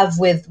I have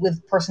with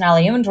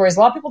personality inventories, a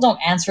lot of people don't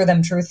answer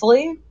them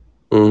truthfully.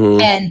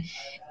 And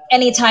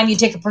anytime you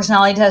take a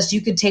personality test,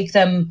 you could take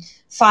them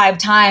 5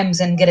 times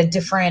and get a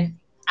different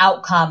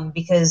outcome,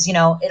 because, you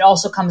know, it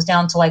also comes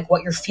down to like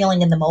what you're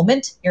feeling in the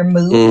moment, your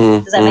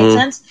mood. Does that make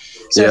sense?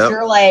 So if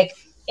you're like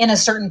in a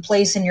certain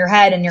place in your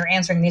head and you're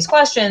answering these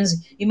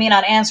questions, you may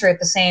not answer it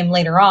the same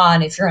later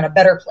on if you're in a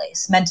better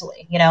place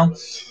mentally, you know?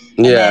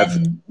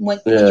 And when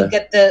you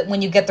get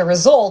the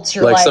results,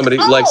 you're like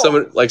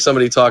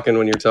somebody talking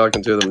when you're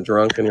talking to them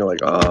drunk, and you're like,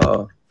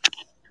 oh.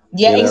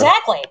 Yeah,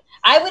 exactly.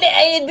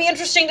 It'd be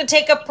interesting to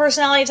take a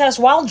personality test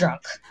while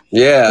drunk.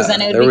 Yeah. Because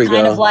then it would be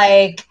kind of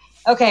like,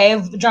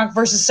 okay, drunk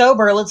versus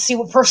sober, let's see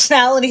what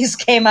personalities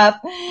came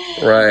up.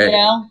 Right. You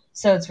know?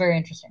 So it's very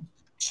interesting.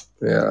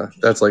 Yeah.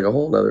 That's like a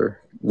whole nother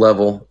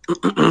level.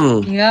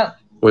 Yep.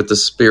 With the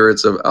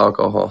spirits of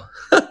alcohol.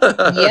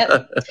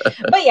 Yep.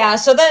 But yeah,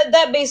 so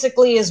that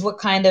basically is what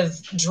kind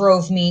of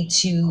drove me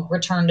to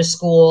return to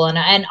school.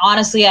 And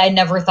honestly, I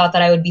never thought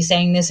that I would be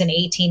saying this in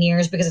 18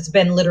 years, because it's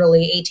been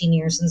literally 18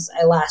 years since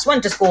I last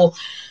went to school.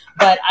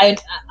 But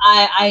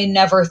I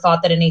never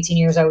thought that in 18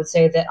 years I would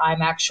say that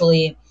I'm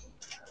actually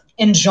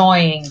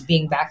enjoying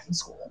being back in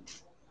school.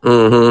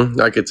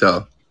 I could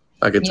tell.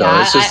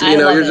 It's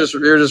just,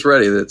 you're just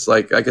ready. It's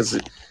like, I can see.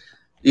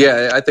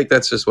 Yeah, I think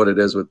that's just what it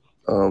is with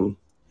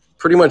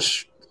pretty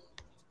much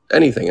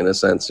anything in a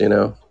sense, you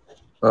know.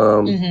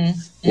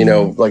 You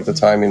know, like the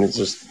timing is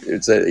just,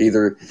 it's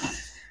either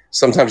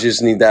sometimes you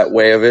just need that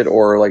way of it,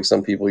 or like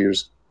some people you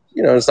just,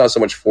 you know, it's not so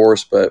much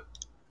force, but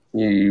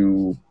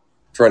you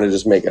trying to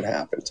just make it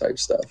happen type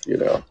stuff, you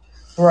know.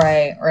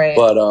 Right.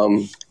 But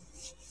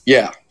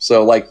yeah,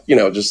 so like, you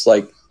know, just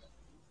like,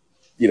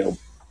 you know,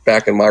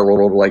 back in my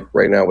world, like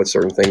right now with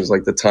certain things,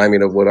 like the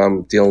timing of what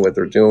I'm dealing with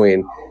or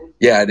doing,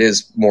 yeah, it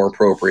is more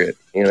appropriate,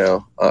 you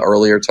know.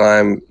 Earlier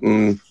time,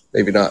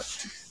 maybe not.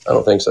 I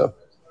don't think so.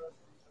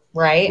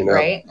 Right, you know?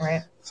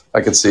 right.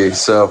 I could see.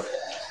 So,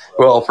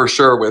 well, for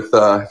sure with,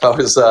 if I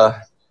was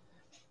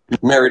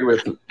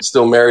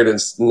still married, and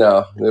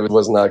no, it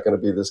was not going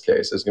to be this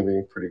case. It's going to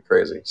be pretty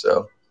crazy.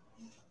 So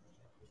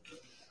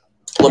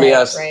let me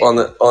ask on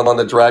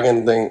the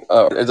dragon thing.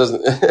 It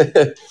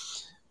doesn't.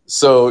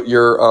 So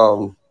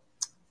your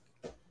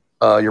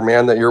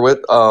man that you're with,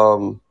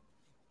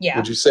 yeah.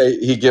 Would you say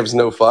he gives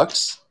no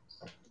fucks?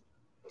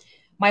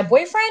 My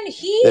boyfriend, no,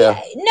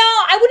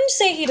 I wouldn't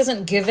say he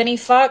doesn't give any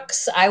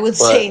fucks. I would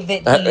say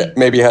that he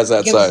maybe has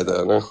that side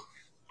though. No?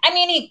 I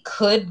mean, he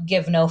could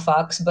give no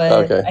fucks,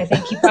 but I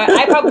think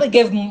I probably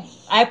give more.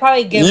 I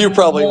probably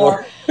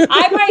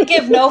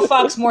give no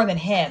fucks more than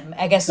him,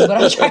 I guess is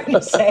what I'm trying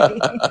to say.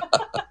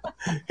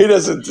 He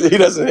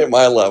doesn't hit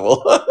my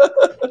level.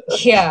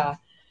 Yeah,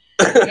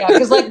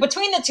 because like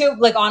between the two,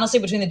 like honestly,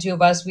 between the two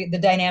of us, the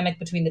dynamic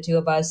between the two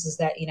of us is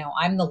that, you know,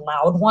 I'm the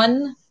loud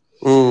one,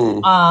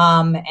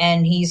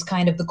 and he's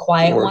kind of the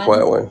quiet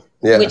one.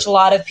 Yeah. Which a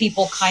lot of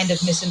people kind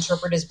of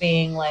misinterpret as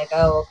being like,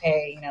 oh,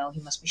 okay, you know, he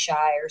must be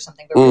shy or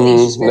something. But really,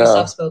 he's just very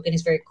soft-spoken.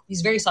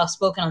 He's very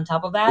soft-spoken on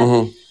top of that.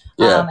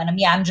 Yeah.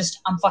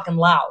 I'm fucking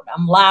loud.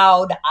 I'm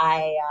loud.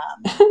 I'm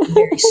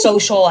very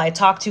social. I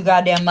talk too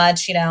goddamn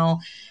much, you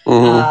know.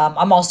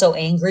 I'm also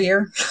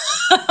angrier.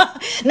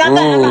 not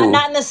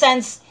in the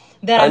sense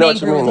that I'm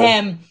angry with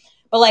him,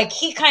 but like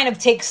he kind of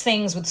takes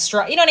things with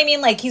stride. You know what I mean?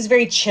 Like he's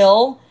very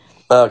chill.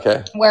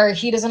 Okay. Where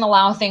he doesn't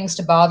allow things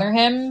to bother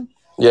him.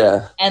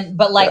 Yeah.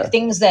 But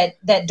things that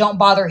don't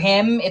bother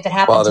him, if it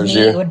happened to me,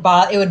 it would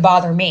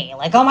bother me.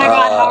 Like, oh my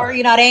God, how are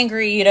you not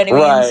angry? You know what I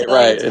mean? Right, so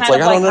right. It's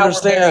like I don't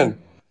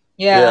understand.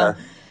 Yeah.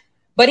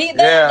 But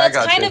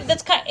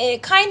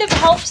it kind of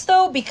helps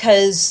though,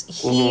 because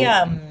he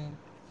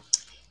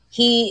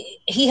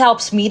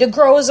helps me to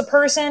grow as a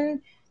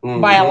person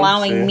by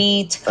allowing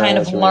me to kind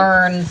of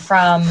learn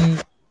from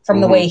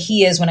the way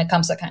he is when it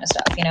comes to that kind of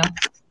stuff, you know?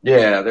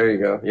 Yeah, there you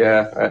go.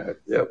 Yeah.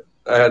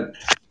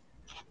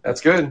 That's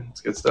good.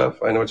 It's good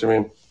stuff. I know what you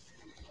mean.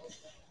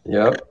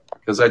 Yeah,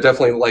 because I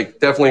definitely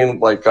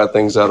got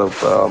things out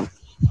of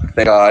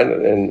thank God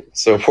and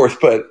so forth.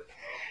 But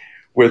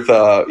with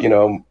you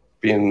know,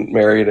 being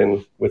married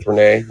and with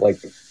Renee, like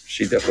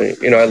she definitely,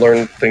 you know, I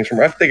learned things from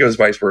her. I think it was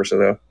vice versa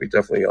though. We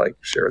definitely like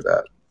shared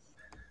that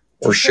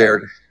or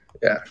shared,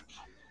 yeah.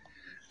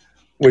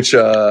 Which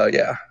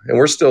and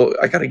we're still.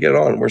 I got to get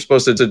on. We're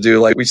supposed to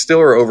do we still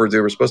are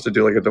overdue. We're supposed to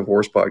do like a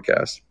divorce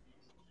podcast.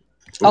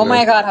 Oh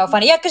my God, how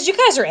funny. Yeah, because you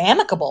guys are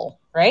amicable,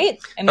 right?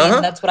 I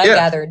mean, that's what I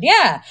gathered.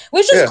 Yeah,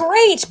 which is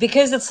great,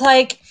 because it's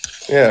like...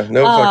 Yeah,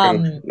 no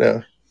fucking...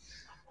 No.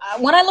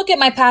 When I look at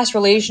my past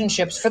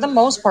relationships, for the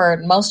most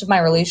part, most of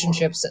my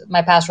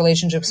past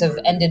relationships have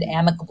ended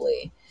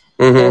amicably.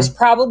 There's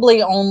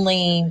probably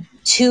only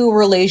 2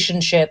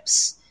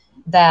 relationships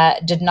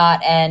that did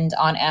not end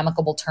on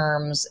amicable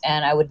terms,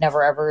 and I would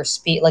never ever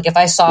speak. Like if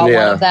I saw one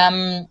of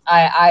them,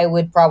 I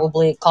would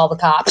probably call the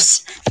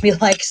cops, be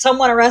like,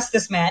 "Someone arrest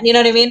this man." You know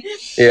what I mean?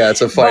 Yeah,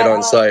 it's a fight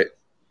on site.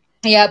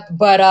 Yep,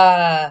 but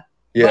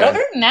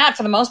other than that,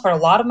 for the most part, a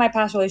lot of my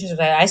past relationships,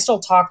 I still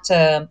talk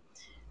to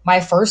my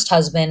first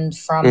husband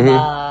from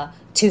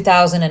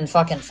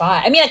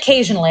 2005. I mean,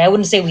 occasionally, I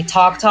wouldn't say we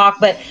talk,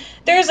 but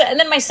and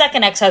then my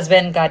second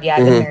ex-husband, God, yeah,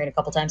 I've been married a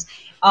couple times.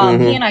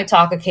 He and I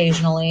talk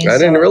occasionally. I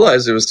didn't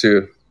realize it was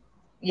 2.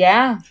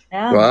 Yeah.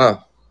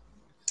 Wow.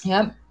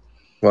 Yep.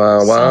 Wow.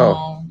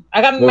 So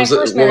I got my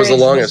first marriage. What was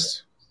the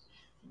longest?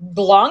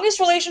 The longest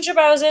relationship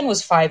I was in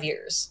was 5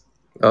 years.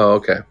 Oh,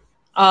 okay.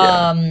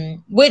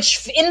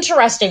 Which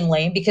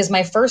interestingly, because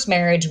my first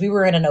marriage, we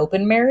were in an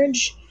open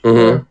marriage, we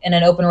were in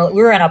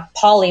a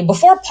poly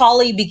before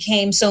poly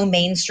became so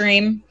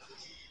mainstream.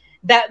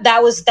 That's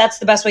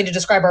the best way to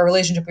describe our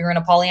relationship. We were in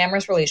a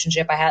polyamorous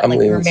relationship. I had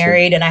we were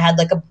married and I had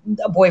like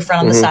a boyfriend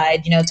on the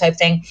side, type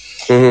thing.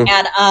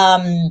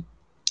 And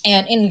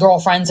in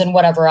girlfriends and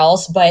whatever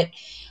else. But,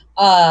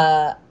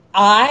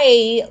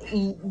 I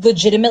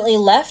legitimately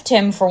left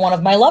him for one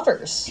of my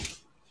lovers.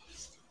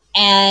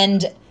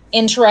 And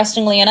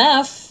interestingly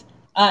enough,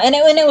 and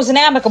it was an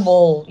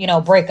amicable,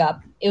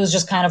 breakup. It was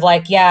just kind of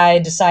like, I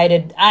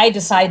decided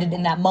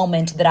in that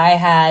moment that I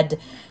had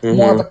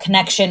more of a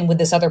connection with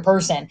this other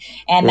person.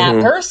 And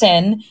that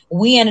person,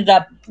 we ended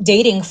up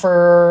dating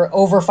for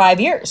over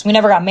 5 years. We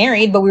never got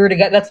married, but we were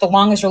together. That's the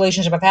longest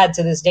relationship I've had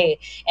to this day.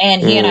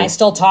 And he and I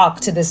still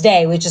talk to this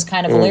day, which is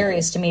kind of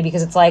hilarious to me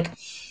because it's like,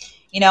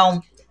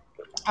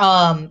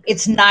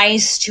 it's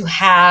nice to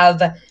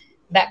have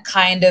that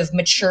kind of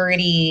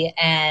maturity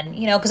and,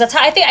 because that's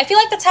how I feel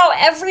like that's how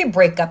every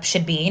breakup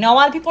should be. A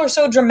lot of people are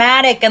so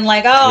dramatic and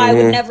like, I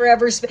would never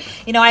ever,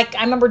 I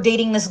remember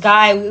dating this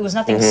guy. It was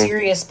nothing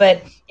serious,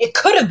 but it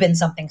could have been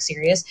something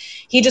serious.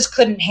 He just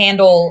couldn't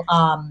handle,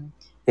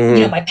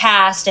 my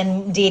past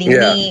and dating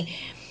me.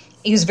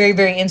 He was very,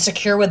 very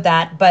insecure with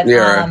that. But,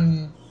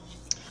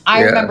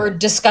 I remember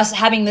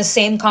having the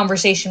same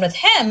conversation with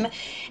him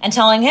and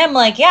telling him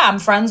like, I'm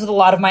friends with a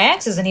lot of my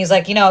exes. And he's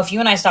like, if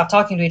you and I stopped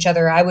talking to each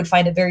other, I would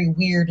find it very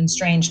weird and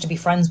strange to be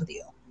friends with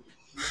you.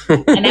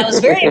 And that was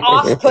very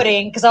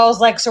off-putting because I was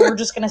like, so we're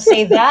just going to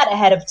say that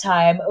ahead of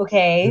time.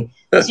 Okay.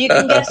 So you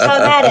can guess how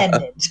that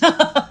ended.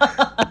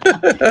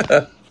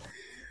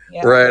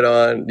 Right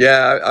on.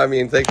 Yeah. I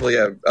mean, thankfully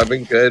I've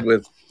been good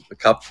with a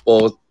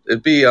couple.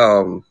 It'd be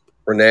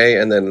Renee.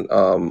 And then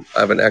I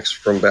have an ex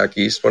from back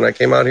east when I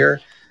came out here.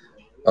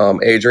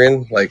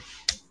 Adrian, like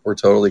we're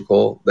totally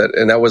cool.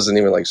 And that wasn't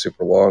even like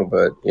super long,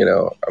 but we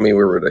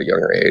were at a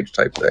younger age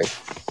type thing.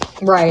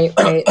 Right.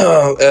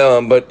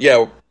 But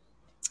yeah.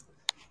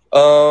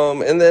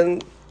 And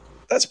then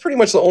that's pretty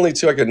much the only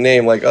 2 I could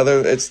name. Like I've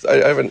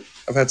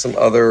had some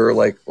other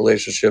like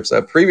relationships.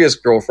 Previous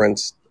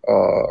girlfriends,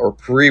 or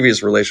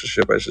previous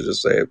relationship, I should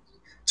just say,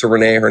 to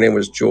Renee. Her name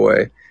was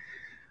Joy.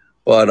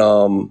 But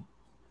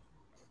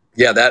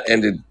that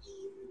ended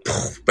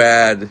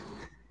bad.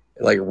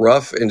 Like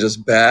rough and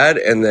just bad,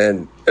 and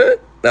then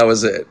that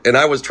was it. And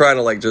I was trying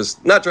to like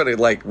just not trying to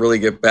like really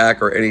get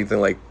back or anything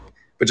like,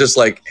 but just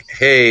like,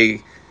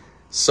 hey,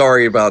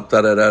 sorry about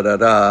da da da da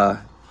da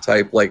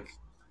type, like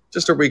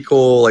just to be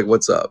cool, like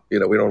what's up, we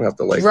don't have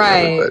to like,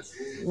 but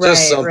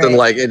just something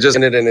like it just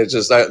ended, and it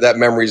just that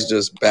memory's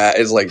just bad.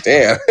 It's like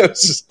damn, it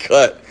was just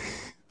cut.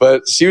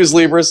 But she was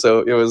Libra,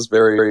 so it was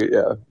very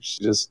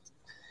she just.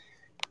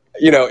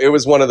 It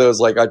was one of those,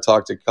 like, I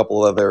talked to a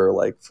couple other,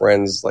 like,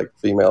 friends, like,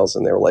 females,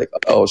 and they were like,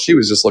 oh, she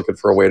was just looking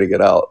for a way to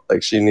get out.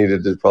 Like, she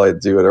needed to probably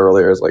do it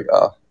earlier. It's like,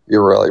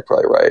 you're really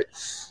probably right.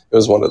 It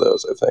was one of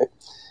those, I think.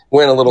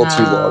 Went a little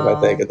too long, I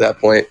think, at that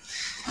point.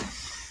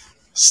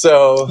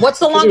 So. What's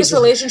the longest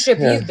relationship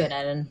you've been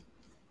in?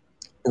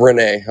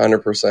 Renee,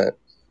 100%.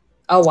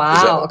 Oh,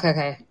 wow.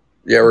 Okay.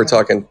 Yeah, we're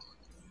talking,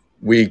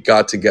 we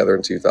got together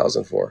in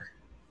 2004.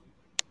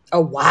 Oh,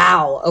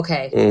 wow.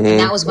 Okay. And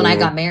that was when I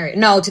got married.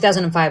 No,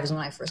 2005 was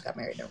when I first got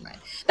married. Never mind.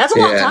 That's a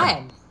long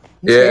time.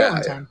 It's a very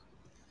long time.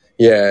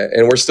 Yeah.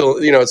 And we're still,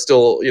 it's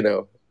still,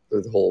 the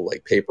whole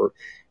like paper,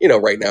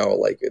 right now,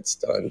 like it's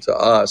done to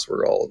us.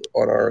 We're all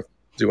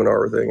doing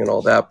our thing and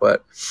all that.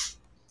 But,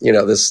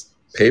 this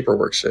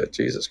paperwork shit,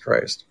 Jesus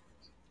Christ.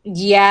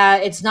 Yeah,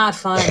 it's not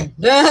fun.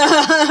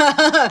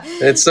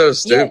 It's so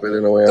stupid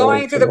in a way.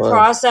 Going through the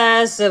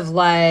process of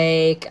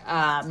like,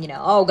 got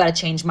to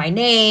change my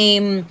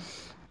name.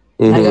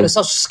 Gotta go to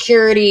Social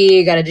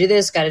Security. Gotta do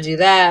this. Gotta do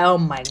that. Oh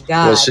my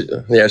god!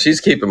 Well, she's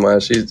keeping mine.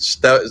 She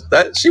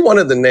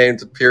wanted the name.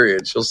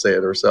 Period. She'll say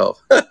it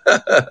herself.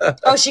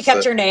 Oh, she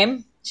kept your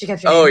name. She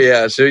kept your name. Oh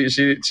yeah, she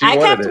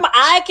wanted it.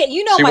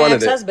 My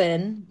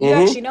ex-husband. You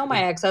actually know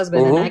my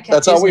ex-husband, and I kept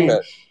That's how we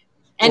met.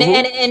 And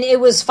it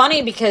was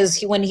funny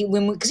because when it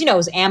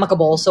was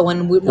amicable. So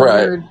when we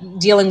were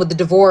dealing with the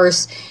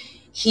divorce,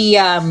 he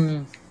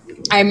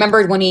I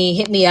remembered when he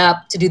hit me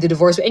up to do the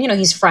divorce, and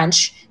he's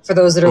French. For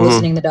those that are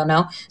listening that don't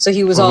know, so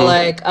he was all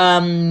like,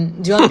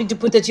 "Do you want me to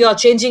put that you're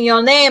changing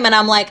your name?" And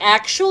I'm like,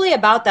 "Actually,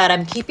 about that,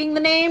 I'm keeping the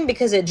name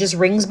because it just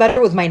rings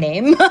better with my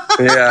name."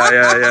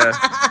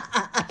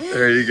 Yeah.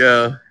 There you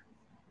go.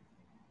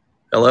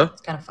 Hello?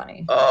 It's kind of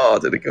funny. Oh,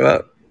 did it go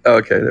out?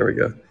 Okay, there we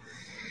go.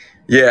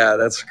 Yeah,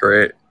 that's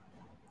great.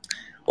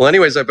 Well,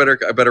 anyways, I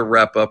better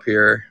wrap up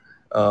here.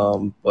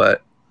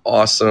 But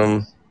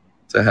awesome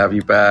to have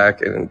you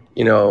back, and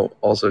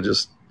also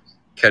just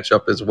catch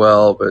up as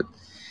well. But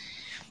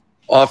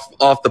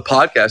off the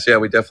podcast, yeah,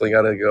 we definitely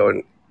got to go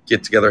and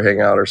get together, hang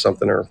out or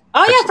something. Or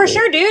for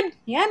sure, dude.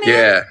 Yeah,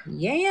 man.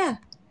 Yeah.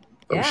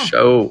 For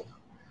sure.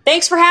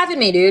 Thanks for having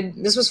me,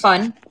 dude. This was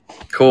fun.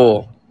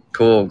 Cool.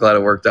 Glad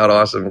it worked out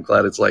awesome. I'm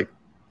glad it's I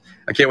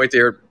can't wait to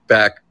hear it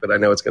back, but I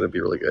know it's going to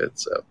be really good.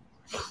 So.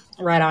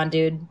 Right on,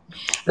 dude.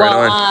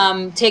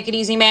 Right take it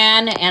easy,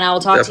 man, and I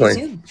will talk to you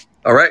soon.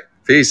 All right.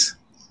 Peace.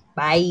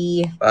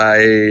 Bye.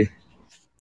 Bye.